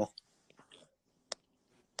back to normal.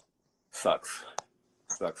 Sucks.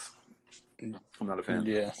 I'm not a fan.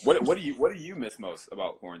 Yeah. What do you miss most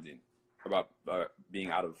about quarantine? About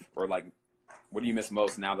being out of, or like, what do you miss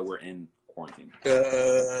most now that we're in quarantine?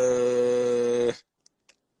 I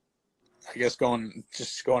guess going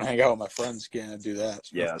hang out with my friends, can't do that.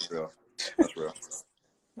 So. Yeah, that's real.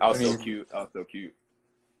 I was so cute. I feel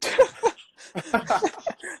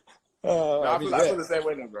the same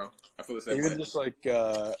way now, bro. I feel the same way. Even just like,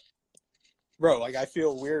 bro, like I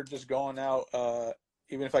feel weird just going out.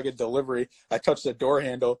 Even if I get delivery, I touch the door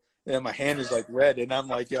handle and my hand is like red, and I'm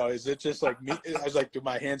like, yo, is it just like me? I was like, do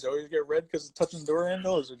my hands always get red because of touching the door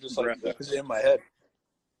handle? Or is it just like is it in my head?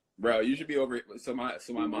 Bro, you should be over. So my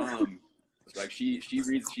mom, like she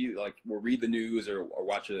will read the news or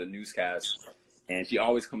watch a newscast, and she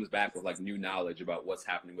always comes back with like new knowledge about what's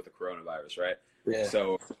happening with the coronavirus, right? Yeah.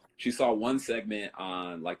 So she saw one segment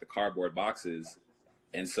on like the cardboard boxes,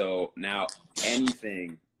 and so now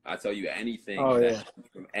anything. I tell you, anything that comes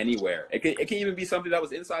from anywhere. It can even be something that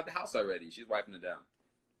was inside the house already. She's wiping it down.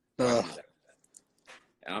 And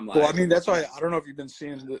I'm like, well, I mean, that's why I don't know if you've been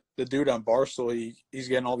seeing the dude on Barstool. He's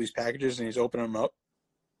getting all these packages and he's opening them up.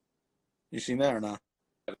 You seen that or not?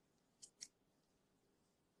 What are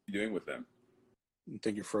you doing with them? I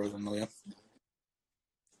think you're frozen, Leah.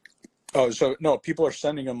 Oh, so no, people are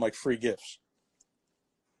sending him like free gifts.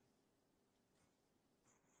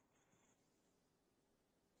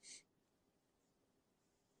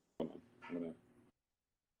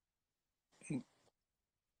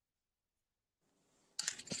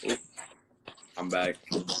 I'm back.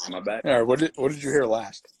 Am I back? All right, what did you hear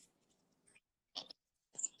last?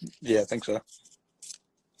 Yeah, I think so.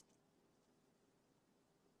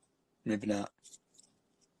 Maybe not.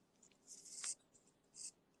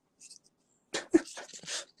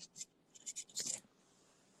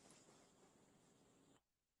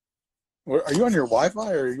 Are you on your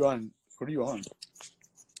Wi-Fi or are you on? What are you on?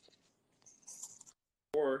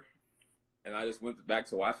 And I just went back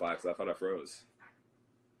to Wi-Fi because I thought I froze.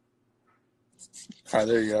 All right,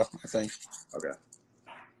 there you go. I think. Okay.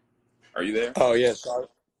 Are you there? Oh yeah, so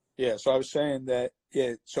I was saying that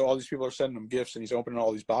So all these people are sending him gifts and he's opening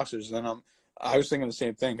all these boxes, and then I was thinking the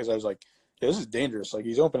same thing because I was like, yeah, this is dangerous. Like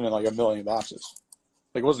he's opening like 1,000,000 boxes.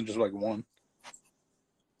 Like it wasn't just like one.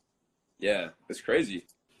 Yeah, it's crazy.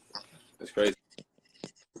 It's crazy.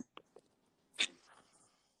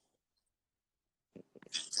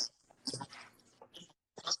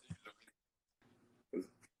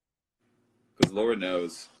 Because Lord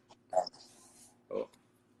knows. Oh,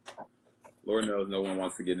 Lord knows no one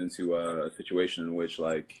wants to get into a situation in which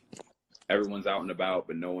like everyone's out and about,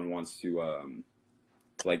 but no one wants to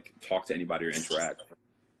like talk to anybody or interact.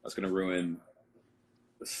 That's gonna ruin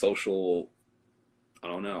the social. I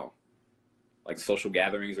don't know. Like social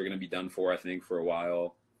gatherings are gonna be done for, I think, for a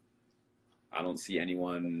while. I don't see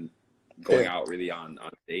anyone going out really on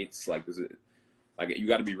dates. Like, like you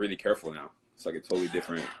got to be really careful now. It's like a totally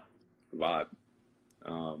different vibe.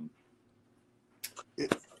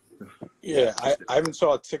 Yeah, I even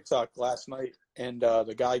saw a TikTok last night, and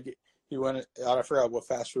the guy he went out. I forgot what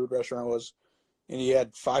fast food restaurant it was, and he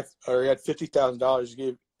had $50,000. He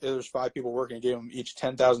gave there's 5 people working. He gave them each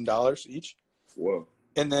 $10,000 each. Whoa!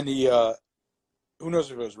 And then he who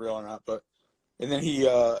knows if it was real or not, but and then he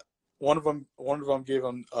one of them gave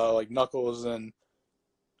him like knuckles, and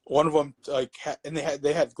one of them like and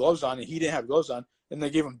they had gloves on and he didn't have gloves on, and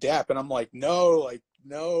they gave him dap, and I'm like no.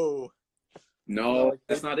 No, like,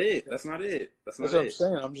 that's not it. That's not it. That's what I'm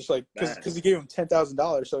saying. I'm just like, because he gave him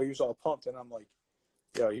 $10,000, so he was all pumped, and I'm like,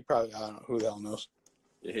 yo, he probably, I don't know, who the hell knows.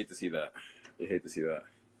 You hate to see that.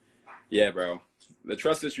 Yeah, bro. The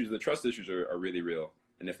trust issues are really real.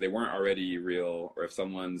 And if they weren't already real, or if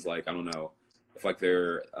someone's like, I don't know, if like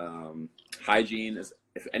their hygiene is,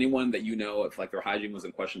 if anyone that you know, if like their hygiene was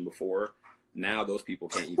in question before, now those people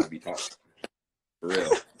can't even be talked. For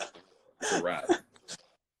real. It's a wrap.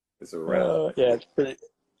 It's a wrap. Yeah, it's pretty.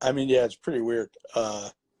 I mean, yeah, it's pretty weird.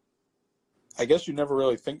 I guess you never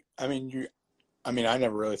really think. I mean, I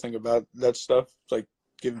never really think about that stuff, like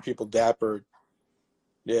giving people dap or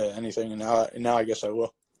anything. And now I guess I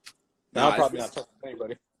will. Now I'm probably not talking to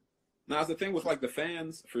anybody. No, it's the thing with like the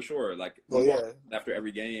fans for sure. Like, after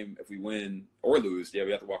every game, if we win or lose, we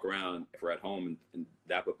have to walk around if we're at home and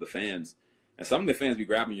dap up the fans. And some of the fans be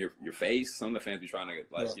grabbing your face. Some of the fans be trying to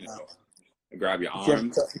grab your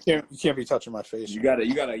arm. You can't be touching my face. You gotta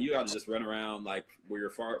just run around like where you're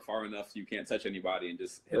far enough so you can't touch anybody and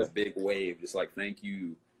just hit a big wave, just like thank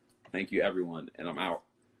you everyone, and I'm out.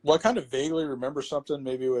 Well, I kind of vaguely remember something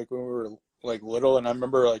maybe like when we were like little, and I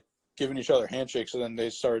remember like giving each other handshakes, and then they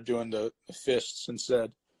started doing the fists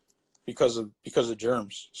instead because of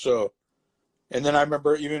germs. So, and then I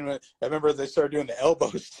remember they started doing the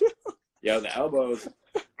elbows too. Yeah, the elbows.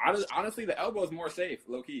 Honestly, the elbow is more safe,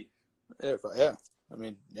 low key. Yeah. I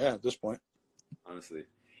mean, at this point. Honestly.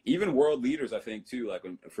 Even world leaders, I think, too, like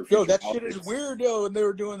for that politics. Shit is weird, when they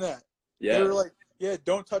were doing that. Yeah. They were like,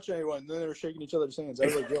 don't touch anyone. And then they were shaking each other's hands. I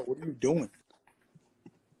was like, yo, what are you doing?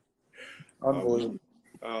 Unbelievable.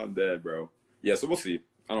 I'm dead, bro. Yeah, so we'll see.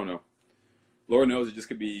 I don't know. Lord knows it just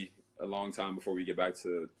could be a long time before we get back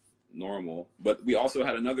to normal. But we also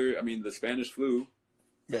had the Spanish flu.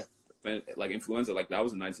 Yeah. Like influenza, like that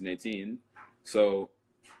was in 1918. So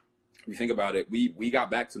if you think about it, we got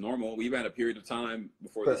back to normal. We've had a period of time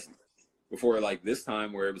before this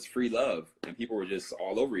time where it was free love and people were just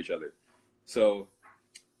all over each other. So,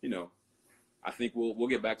 I think we'll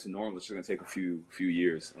get back to normal. It's just gonna take a few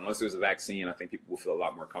years. Unless there's a vaccine, I think people will feel a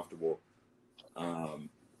lot more comfortable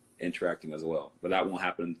interacting as well. But that won't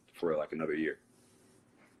happen for like another year.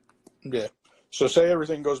 Yeah. So say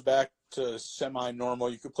everything goes back to semi-normal,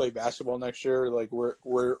 you could play basketball next year. Like where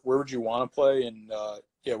would you want to play? And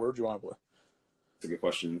where would you want to play? That's a good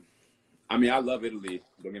question. I mean, I love Italy.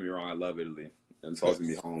 Don't get me wrong, I love Italy, and it's always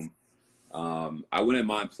gonna be home. I wouldn't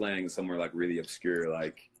mind playing somewhere like really obscure,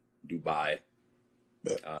 like Dubai.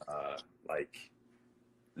 Like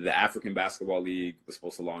the African Basketball League was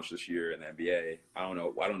supposed to launch this year in the NBA. I don't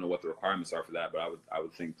know what the requirements are for that, but I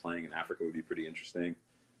would think playing in Africa would be pretty interesting.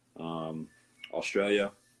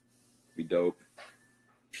 Australia, be dope.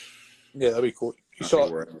 Yeah, that'd be cool.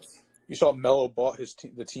 You saw Melo bought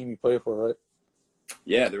the team he played for, right?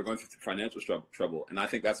 Yeah, they were going through financial trouble, and I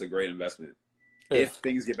think that's a great investment Yeah. if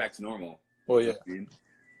things get back to normal. Well, You know yeah. what I mean?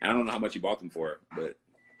 And I don't know how much you bought them for, but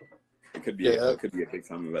it could be Yeah. it could be a big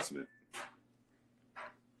time investment.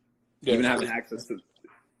 Yeah, Even it's having pretty- access to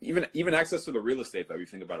even access to the real estate that we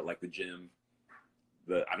think about it, like the gym,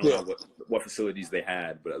 I don't Yeah. know what facilities they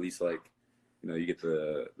had, but at least like, you know, you get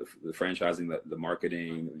the franchising, the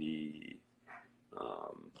marketing, the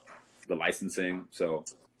licensing. So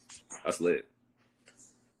that's lit.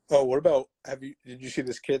 Oh, what about did you see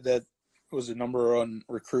this kid that was a number one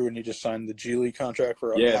recruit and he just signed the G League contract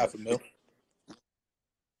for Yeah. $500,000? What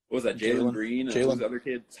was that? Jalen Green? And who's the other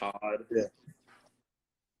kid? Todd. Yeah.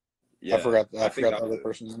 Yeah. I forgot I think the that other was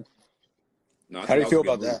person's name. No, I How think do you that was feel a good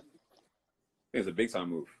about move. that? I think it's a big time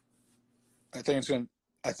move.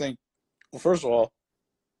 I think, well, first of all,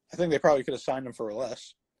 I think they probably could have signed him for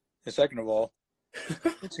less. And second of all,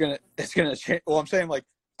 it's gonna change. Well, I'm saying, like,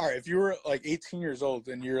 all right, if you were like 18 years old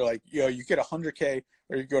and you're like, yo, you get $100K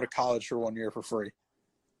or you go to college for 1 year for free.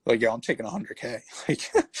 Like, yo, I'm taking $100K.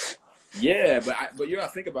 Like, Yeah, but you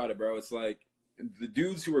gotta think about it, bro. It's like the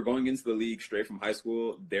dudes who were going into the league straight from high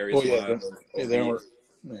school, Darius Miles, they were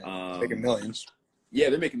making millions. Yeah,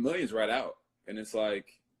 they're making millions right out, and it's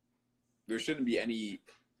like there shouldn't be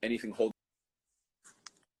anything holding.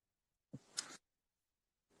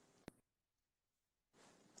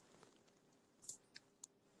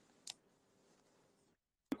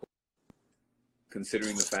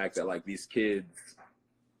 Considering the fact that like these kids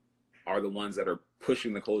are the ones that are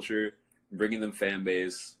pushing the culture, bringing them fan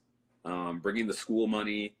base, bringing the school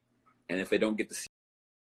money, and if they don't get to see,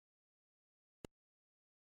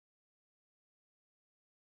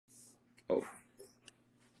 oh,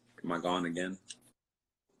 am I gone again?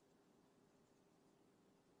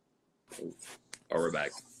 Oh, we're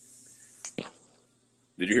back.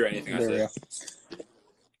 Did you hear anything I said?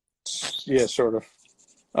 Yeah, sort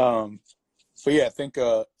of. But yeah, I think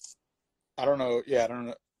I don't know. Yeah, I don't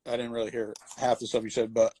know. I didn't really hear half the stuff you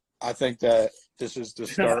said, but I think that this is the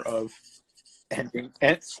start of ending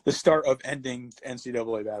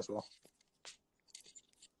NCAA basketball.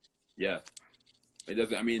 Yeah, it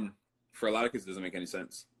doesn't. I mean, for a lot of kids, it doesn't make any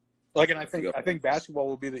sense. Like, and I think basketball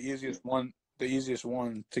will be the easiest one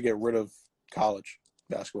to get rid of college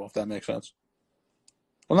basketball, if that makes sense.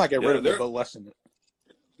 Well, not get rid of it, but lessen it.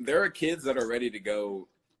 There are kids that are ready to go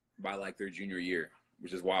by like their junior year,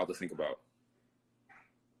 which is wild to think about.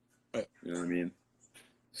 Right. You know what I mean?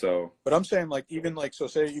 So, but I'm saying, like, even like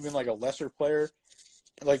a lesser player,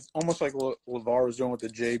 like almost like what LeVar was doing with the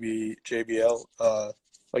JBL.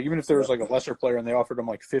 Like, even if there was like a lesser player and they offered him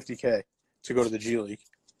like $50K to go to the G League,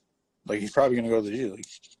 like, he's probably going to go to the G League.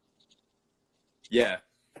 Yeah,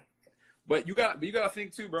 but you got to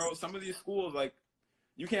think too, bro. Some of these schools, like,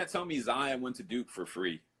 you can't tell me Zion went to Duke for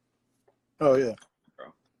free. Oh yeah,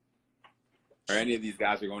 bro. Or any of these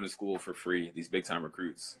guys are going to school for free. These big time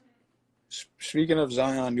recruits. Speaking of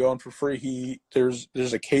Zion going for free, there's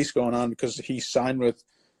a case going on because he signed with,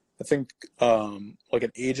 I think, like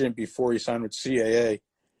an agent before he signed with CAA,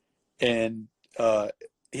 and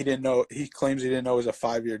he didn't know. He claims he didn't know it was a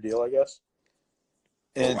 5-year deal, I guess.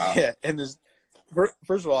 And yeah, and this,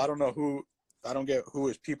 first of all, I don't get who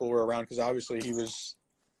his people were around, because obviously he was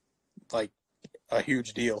like a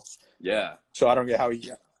huge deal. Yeah. So I don't get how he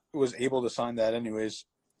was able to sign that anyways.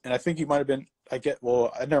 And I think he might have been.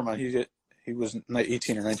 Never mind. He was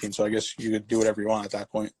 18 or 19, so I guess you could do whatever you want at that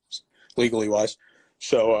point, legally wise.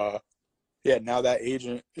 So yeah, now that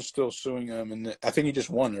agent is still suing him, and I think he just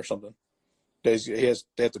won or something. They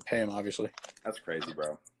have to pay him, obviously. That's crazy,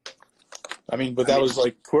 bro. I mean, but that was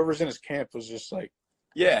like, whoever's in his camp was just like,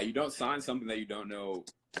 yeah, you don't sign something that you don't know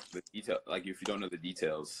the detail. Like, if you don't know the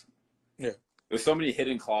details. Yeah. There's so many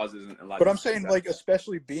hidden clauses and like. But I'm saying, like,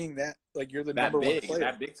 especially being that, like, you're the number one player,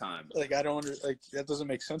 that big time. Like, I don't like that doesn't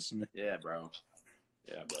make sense to me. Yeah, bro.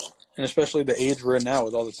 Yeah, bro. And especially the age we're in now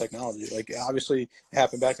with all the technology. Like, obviously, it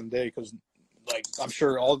happened back in the day because, like, I'm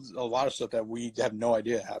sure a lot of stuff that we have no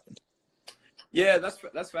idea happened. Yeah,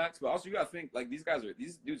 that's facts. But also, you gotta think, like, these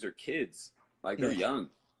dudes are kids. Like, they're young.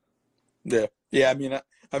 Yeah, yeah.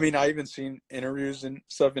 I mean, I even seen interviews and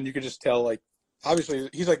stuff, and you could just tell, like, obviously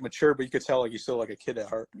he's like mature, but you could tell like he's still like a kid at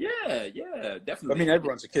heart. Yeah, definitely. I mean,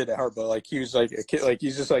 everyone's a kid at heart, but like he was like a kid. Like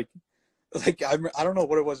he's just like I don't know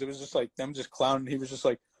what it was. It was just like them just clowning. He was just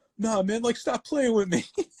like, "Nah, man, like stop playing with me."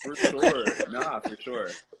 For sure, for sure.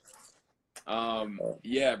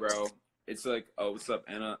 Yeah, bro. It's like, oh, what's up,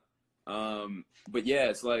 Anna? But yeah,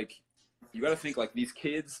 it's like you got to think like these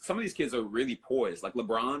kids. Some of these kids are really poised. Like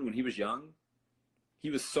LeBron, when he was young, he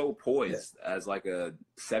was so poised as like a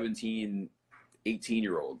 17,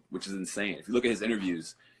 18-year-old, which is insane. If you look at his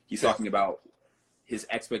interviews, he's talking about his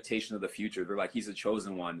expectation of the future. They're like, he's a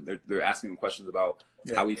chosen one. They're asking him questions about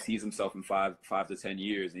how he sees himself in 5 to 10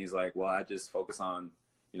 years. And he's like, well, I just focus on,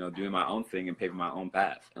 doing my own thing and paving my own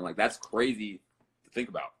path. And like, that's crazy to think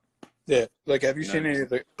about. Yeah. Like, have you seen any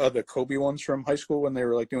of the Kobe ones from high school when they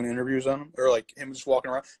were like doing interviews on him, or like him just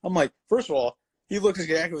walking around? I'm like, first of all, he looks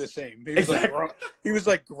exactly the same. He was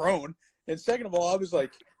like grown. And second of all, I was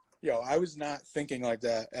like, I was not thinking like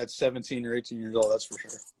that at 17 or 18 years old. That's for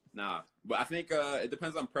sure. Nah, but I think it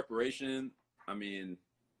depends on preparation. I mean,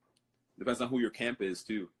 depends on who your camp is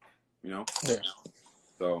too, Yeah.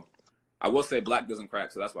 So I will say black doesn't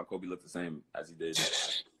crack, so that's why Kobe looked the same as he did.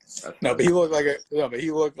 But he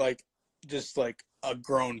looked like just like a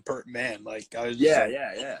grown man. Like I was. Yeah.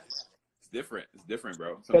 It's different,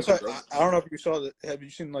 bro. That's why, I don't know if you saw that. Have you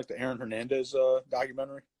seen like the Aaron Hernandez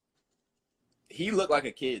documentary? He looked like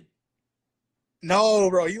a kid. No,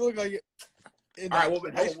 bro, he looked like. All right,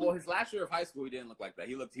 well, his last year of high school, he didn't look like that.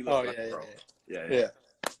 He looked like a pro. Yeah.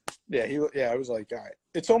 I was like, all right.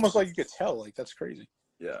 It's almost like you could tell. Like that's crazy.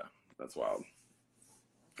 Yeah, that's wild.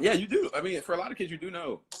 Yeah, you do. I mean, for a lot of kids, you do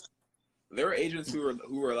know. There are agents who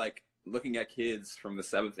are like looking at kids from the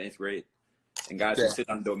 7th, 8th grade, and guys who sit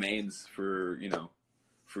on domains for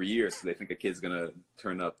years, so they think a kid's gonna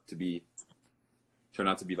turn out to be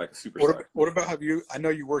like a superstar. What about I know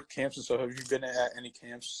you work camps and stuff. Have you been at any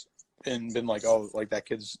camps and been like, oh, like that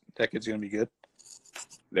kid's gonna be good?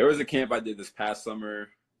 There was a camp I did this past summer,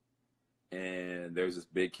 and there was this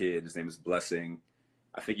big kid. His name is Blessing.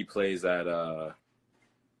 I think he plays at I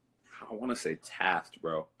want to say Taft,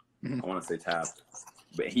 bro. Mm-hmm. I want to say Taft,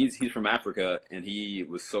 but he's from Africa, and he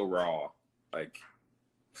was so raw, like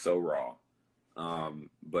so raw.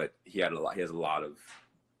 But he has a lot of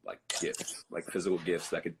like gifts, like physical gifts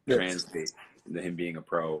that could translate into him being a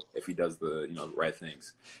pro if he does the the right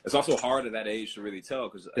things. It's also hard at that age to really tell,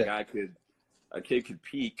 because a kid could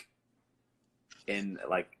peak in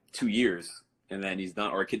like 2 years and then he's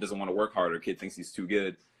done, or a kid doesn't want to work hard, or a kid thinks he's too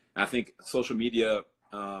good. And I think social media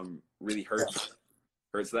really hurts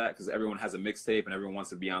that, because everyone has a mixtape and everyone wants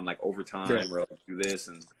to be on like Overtime or like do this,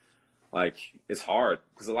 and like it's hard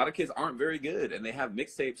because a lot of kids aren't very good and they have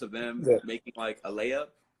mixtapes of them making like a layup.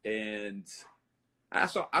 And I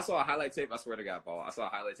saw a highlight tape. I swear to God, Paul, I saw a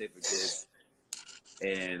highlight tape of a kid,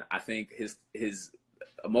 and I think his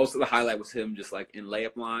most of the highlight was him just like in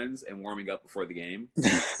layup lines and warming up before the game.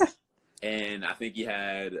 And I think he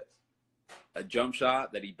had a jump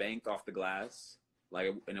shot that he banked off the glass,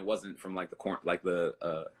 and it wasn't from like the corner, like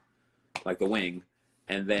the wing.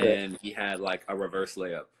 And then he had like a reverse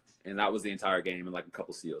layup, and that was the entire game, and like a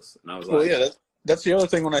couple steals. And I was like, that's the other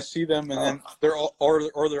thing when I see them, and then they're all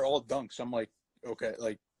they're all dunks. I'm like, okay,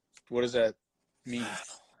 like what does that mean?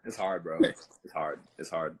 It's hard, bro. It's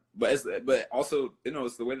hard. But also,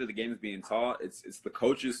 it's the way that the game is being taught. It's the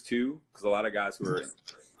coaches too, because a lot of guys who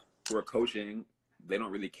are coaching, they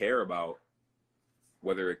don't really care about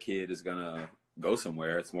whether a kid is gonna go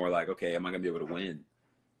somewhere. It's more like, okay, am I gonna be able to win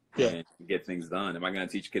and get things done? Am I gonna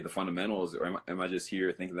teach a kid the fundamentals, or am I just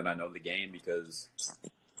here thinking that I know the game because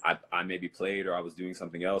I maybe played, or I was doing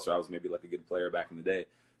something else, or I was maybe like a good player back in the day?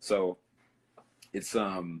 So it's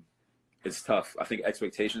tough. I think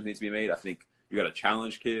expectations need to be made. I think you got to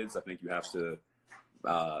challenge kids. I think you have to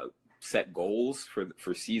set goals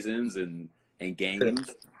for seasons and games,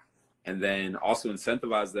 and then also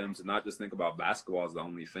incentivize them to not just think about basketball as the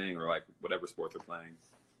only thing, or like whatever sport they're playing,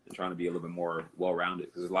 and trying to be a little bit more well-rounded,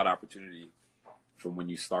 because there's a lot of opportunity from when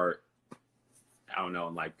you start, I don't know,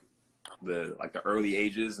 in like the early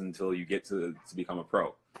ages until you get to become a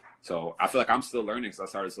pro. So I feel like I'm still learning because I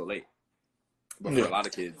started so late. But for a lot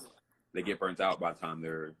of kids, they get burnt out by the time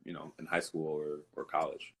they're, in high school or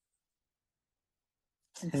college.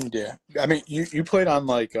 Yeah. I mean, you played on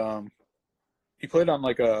like an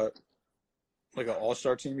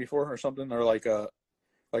all-star team before or something, or like a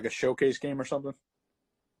showcase game or something?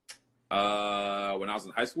 When I was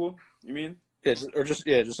in high school, you mean? Yeah,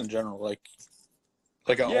 just in general, like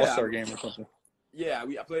an all-star game or something. Yeah,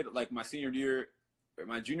 I played like my senior year.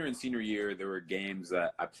 My junior and senior year, there were games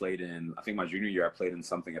that I played in. I think my junior year, I played in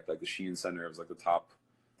something at like the Sheehan Center. It was like the top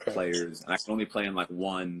players, and I could only play in like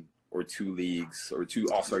 1 or 2 leagues, or 2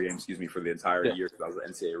 all-star games, for the entire year, because that was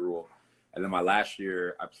the NCAA rule. And then my last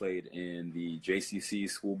year, I played in the JCC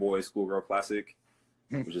Schoolgirl Classic,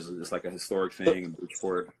 which is just like a historic thing in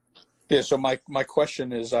Bridgeport. Yeah. So my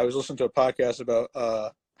question is, I was listening to a podcast about I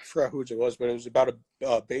forgot who it was, but it was about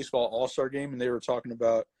a baseball all-star game, and they were talking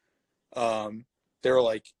about they were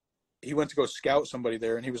like, he went to go scout somebody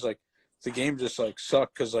there, and he was like, the game just like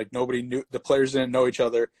sucked because like nobody knew, the players didn't know each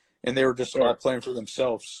other, and they were just all playing for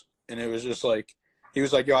themselves, and it was just like he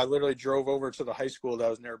was like, yo, I literally drove over to the high school that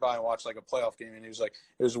was nearby and watched like a playoff game, and he was like,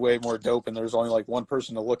 it was way more dope, and there was only like one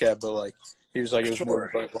person to look at, but like he was like, it was more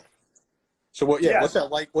incredible. So what? Yeah, what's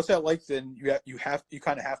that like? What's that like? Then you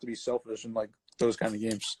kind of have to be selfish in like those kind of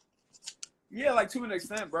games. Yeah, like to an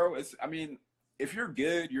extent, bro. I mean, if you're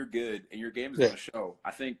good, you're good, and your game is going to show.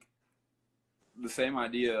 I think the same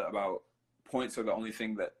idea about points are the only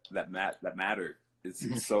thing that matter. It's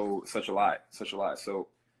such a lie. So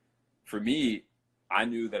for me, I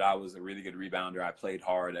knew that I was a really good rebounder. I played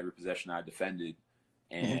hard every possession I defended,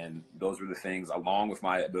 and those were the things, along with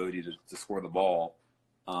my ability to score the ball,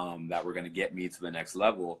 that were going to get me to the next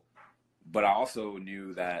level. But I also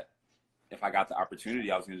knew that if I got the opportunity,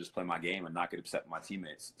 I was going to just play my game and not get upset with my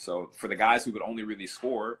teammates. So for the guys who could only really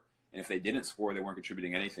score, and if they didn't score, they weren't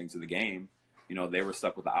contributing anything to the game, you know, they were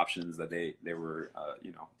stuck with the options that they were,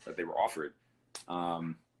 you know, that they were offered.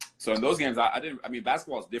 So in those games, I mean,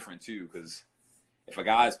 basketball is different too, because if a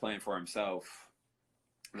guy is playing for himself,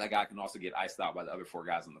 that guy can also get iced out by the other 4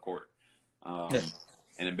 guys on the court. And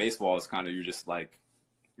in baseball, it's kind of, you're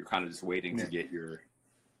kind of just waiting to get your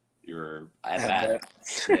at bat.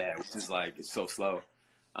 Yeah, which is like, it's so slow.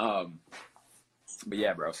 But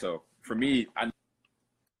yeah, bro. So for me,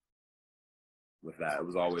 with that, it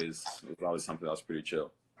was always something that was pretty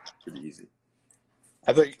chill, pretty easy.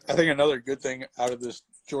 I think another good thing out of this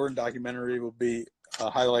Jordan documentary will be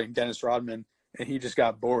highlighting Dennis Rodman, and he just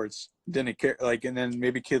got boards, didn't care, like, and then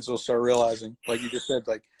maybe kids will start realizing, like you just said,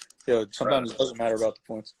 like, you know, sometimes it doesn't matter about the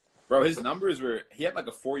points. Bro, his numbers he had like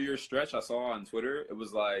a 4-year stretch I saw on Twitter. It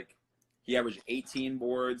was like he averaged 18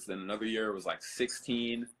 boards, then another year it was like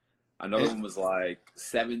 16. Another one was like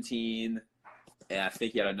 17. And I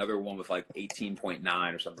think he had another one with like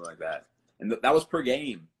 18.9 or something like that. And that was per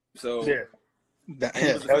game. So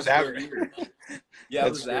that was average. Yeah,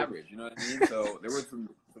 it was average. You know what I mean? So there was some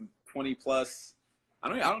 20 plus. I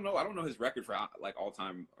don't know his record for like all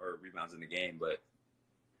time or rebounds in the game, but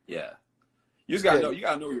yeah. You just gotta know. You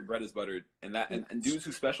gotta know where your bread is buttered, and dudes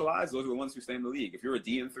who specialize, those are the ones who stay in the league. If you're a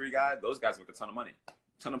D&3 guy, those guys make a ton of money. A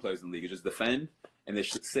ton of players in the league just defend, and they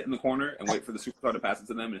should sit in the corner and wait for the superstar to pass it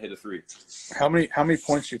to them and hit a 3. How many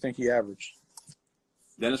points do you think he averaged?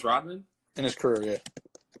 Dennis Rodman in his career, yeah.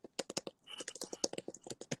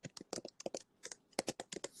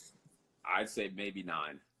 I'd say maybe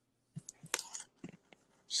 9.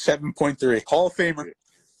 7.3. Hall of Famer.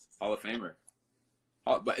 Hall of Famer.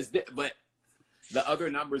 But the other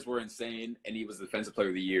numbers were insane, and he was Defensive Player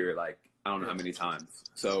of the Year, like, I don't know how many times.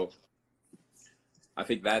 So I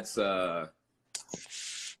think that's that's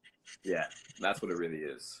what it really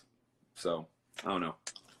is. So I don't know.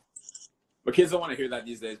 But kids don't want to hear that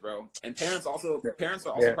these days, bro. And parents are also part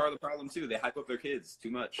of the problem too. They hype up their kids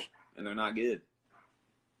too much, and they're not good.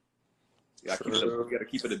 You gotta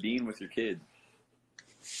keep it a bean with your kid.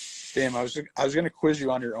 Damn, I was gonna quiz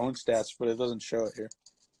you on your own stats, but it doesn't show it here.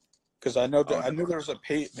 Because I knew there was a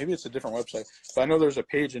page. Maybe it's a different website, but I know there's a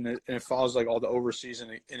page and it follows like all the overseas,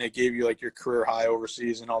 and it gave you like your career high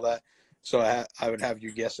overseas and all that. So I would have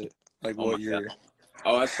you guess it, like what year.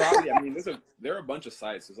 Oh, that's probably. I mean, there are a bunch of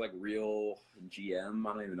sites. There's like Real GM.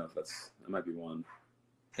 I don't even know if that might be one.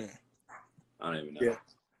 Yeah. I don't even know. Yeah.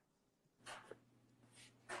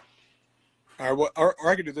 All right. Or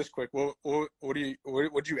I could do this quick. What would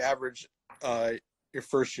you average your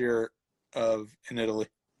first year in Italy?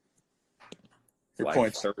 Your like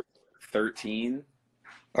points. 13.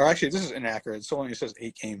 Or actually, this is inaccurate. It only says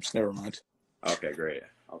 8 games. Never mind. Okay, great.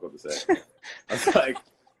 I'll go to say. I was like,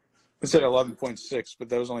 it said 11.6, but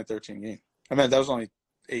that was only 13 games. I mean, that was only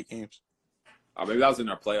 8 games. Oh, maybe that was in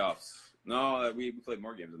our playoffs. No, we played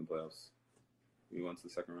more games in the playoffs. We went to the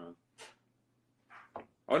second round.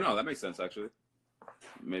 Oh no, that makes sense actually.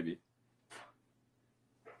 Maybe.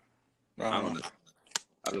 I don't know.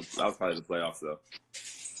 That was probably the playoffs though.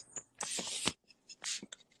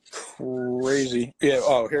 Crazy. Yeah.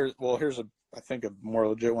 Oh, here's I think a more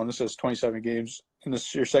legit one. This says 27 games in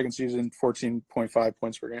this your second season, 14.5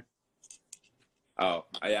 points per game. Oh,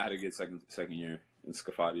 I had a good second year in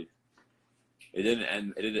Scafati. It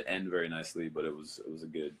didn't end very nicely, but it was a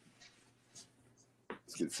good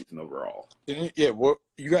season overall. Yeah. What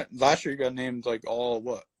you got last year? You got named like all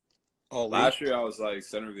what? All last year I was like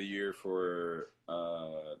center of the year for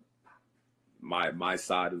my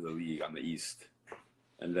side of the league on the East.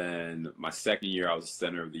 And then my second year, I was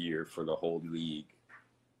center of the year for the whole league.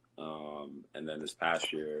 And then this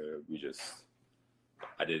past year,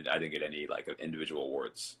 I didn't get any like individual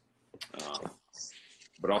awards.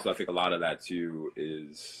 But also, I think a lot of that too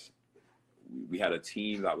is we had a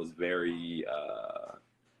team that was very,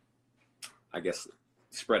 I guess,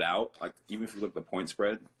 spread out. Like even if you look at the point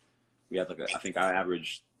spread, we had I think I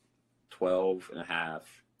averaged 12 and a half.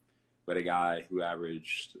 We had a guy who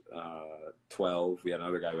averaged 12. We had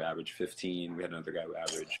another guy who averaged 15. We had another guy who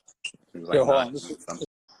averaged Hold on.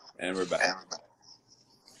 And we're back.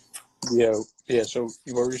 Yeah. So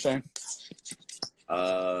what were you saying?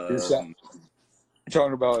 You're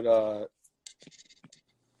talking about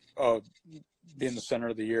being the center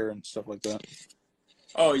of the year and stuff like that.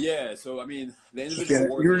 Oh yeah. So I mean, the individual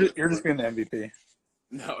award. You're just being the MVP.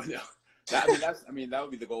 No. That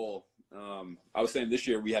would be the goal. I was saying this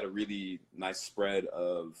year we had a really nice spread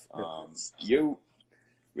of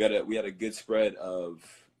we had a good spread of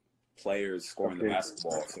players scoring the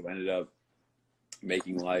basketball, so we ended up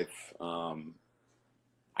making life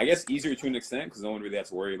I guess easier to an extent because no one really had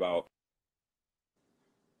to worry about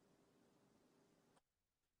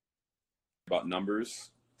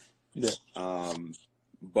numbers. Yeah.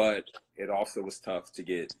 But it also was tough to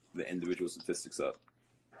get the individual statistics up.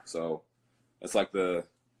 So it's like the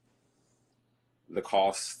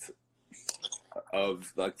cost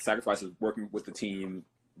of like sacrifice of working with the team,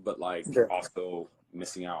 but like also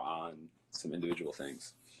missing out on some individual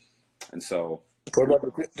things. And so,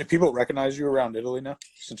 do people recognize you around Italy now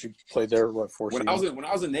since you played there? What, 4 seasons? When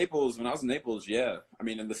I was in Naples, yeah. I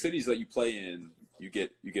mean, in the cities that you play in, you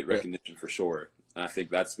get recognition for sure. And I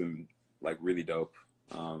think that's been like really dope.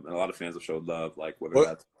 And a lot of fans have showed love, like whether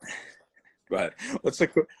that's. Go ahead. What's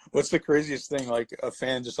the craziest thing? Like a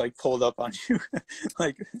fan just like pulled up on you,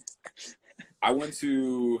 like. I went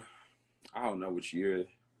to, I don't know which year.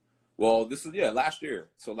 Well, this was last year.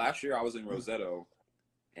 So last year I was in Roseto,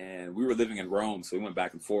 and we were living in Rome, so we went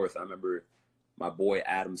back and forth. I remember my boy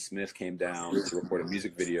Adam Smith came down to record a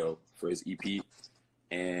music video for his EP,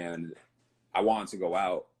 and I wanted to go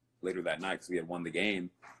out later that night because we had won the game.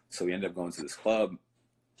 So we ended up going to this club.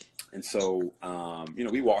 And so,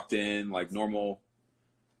 we walked in like normal,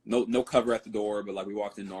 no cover at the door, but like we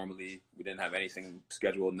walked in normally. We didn't have anything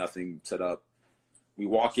scheduled, nothing set up. We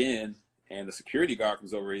walk in and the security guard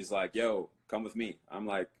comes over. He's like, "Yo, come with me." I'm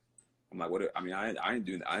like, "What?" I mean, I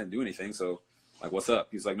didn't do anything. So like, "What's up?"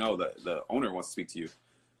 He's like, "No, the owner wants to speak to you."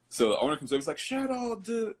 So the owner comes over. He's like, "Shadow,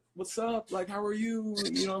 dude, what's up? Like, how are you?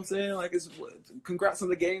 You know what I'm saying? Like, congrats on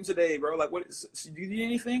the game today, bro. Like, do you need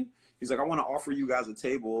anything?" He's like, "I want to offer you guys a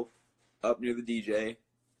table up near the DJ.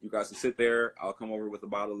 You guys can sit there. I'll come over with a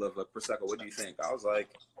bottle of Prosecco. What do you think?" I was like,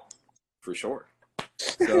 "For sure."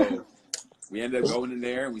 So we ended up going in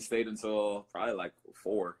there, and we stayed until probably like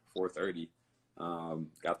 4:30.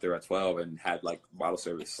 Got there at 12 and had like bottle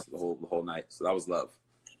service the whole night. So that was love,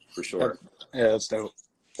 for sure. Yeah, that's dope.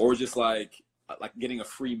 Or just like getting a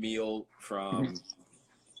free meal from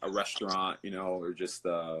a restaurant, or just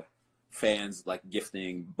fans like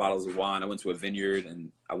gifting bottles of wine. I went to a vineyard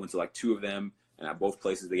and I went to like 2 of them, and at both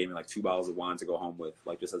places they gave me like 2 bottles of wine to go home with,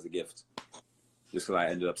 like just as a gift, just because I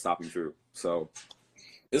ended up stopping through. So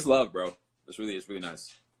it's love, bro. It's really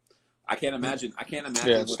nice. I can't imagine what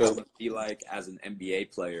that would be like as an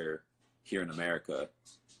NBA player here in America,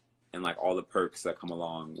 and like all the perks that come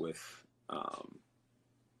along with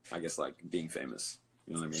I guess like being famous.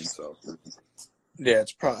 You know what I mean? So yeah,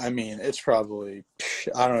 it's probably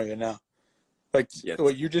I don't even know. Like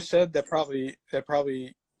what you just said, that probably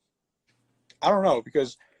I don't know,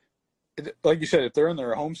 because like you said, if they're in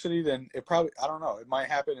their home city, then it probably, I don't know, it might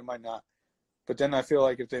happen, it might not. But then I feel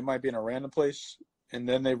like if they might be in a random place and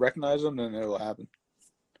then they recognize them, then it'll happen.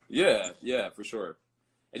 Yeah, for sure.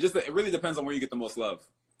 It really depends on where you get the most love.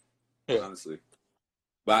 Yeah. Honestly.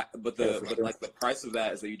 But the price of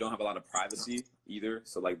that is that you don't have a lot of privacy either.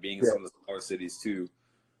 So like being in some of the smaller cities too.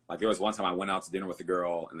 Like there was one time I went out to dinner with a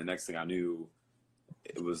girl, and the next thing I knew,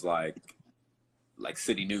 it was like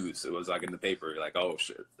city news. It was like in the paper, like, "Oh,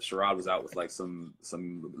 Sherrod was out with like some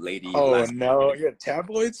lady." Oh no! Yeah,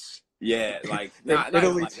 tabloids. Yeah, like not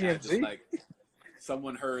Italy like TMZ. Just like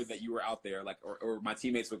someone heard that you were out there, like, or my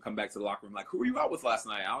teammates would come back to the locker room, like, "Who were you out with last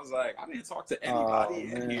night?" I was like, "I didn't talk to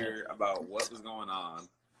anybody in here about what was going on."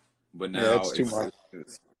 But now it's too much.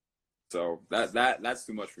 So that's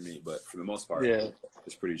too much for me. But for the most part,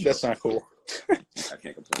 it's pretty chill. That's not cool. I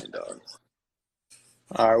can't complain, dog.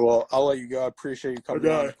 All right, well, I'll let you go. I appreciate you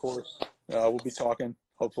coming on, of course. We'll be talking.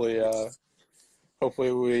 Hopefully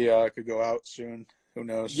we could go out soon. Who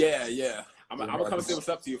knows? Yeah. I'm gonna come say what's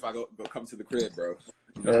up to you if I go come to the crib, bro.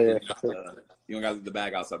 You don't gotta leave the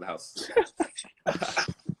bag outside the house.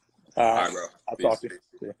 All right, bro. I'll talk to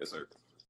you. Yes, sir.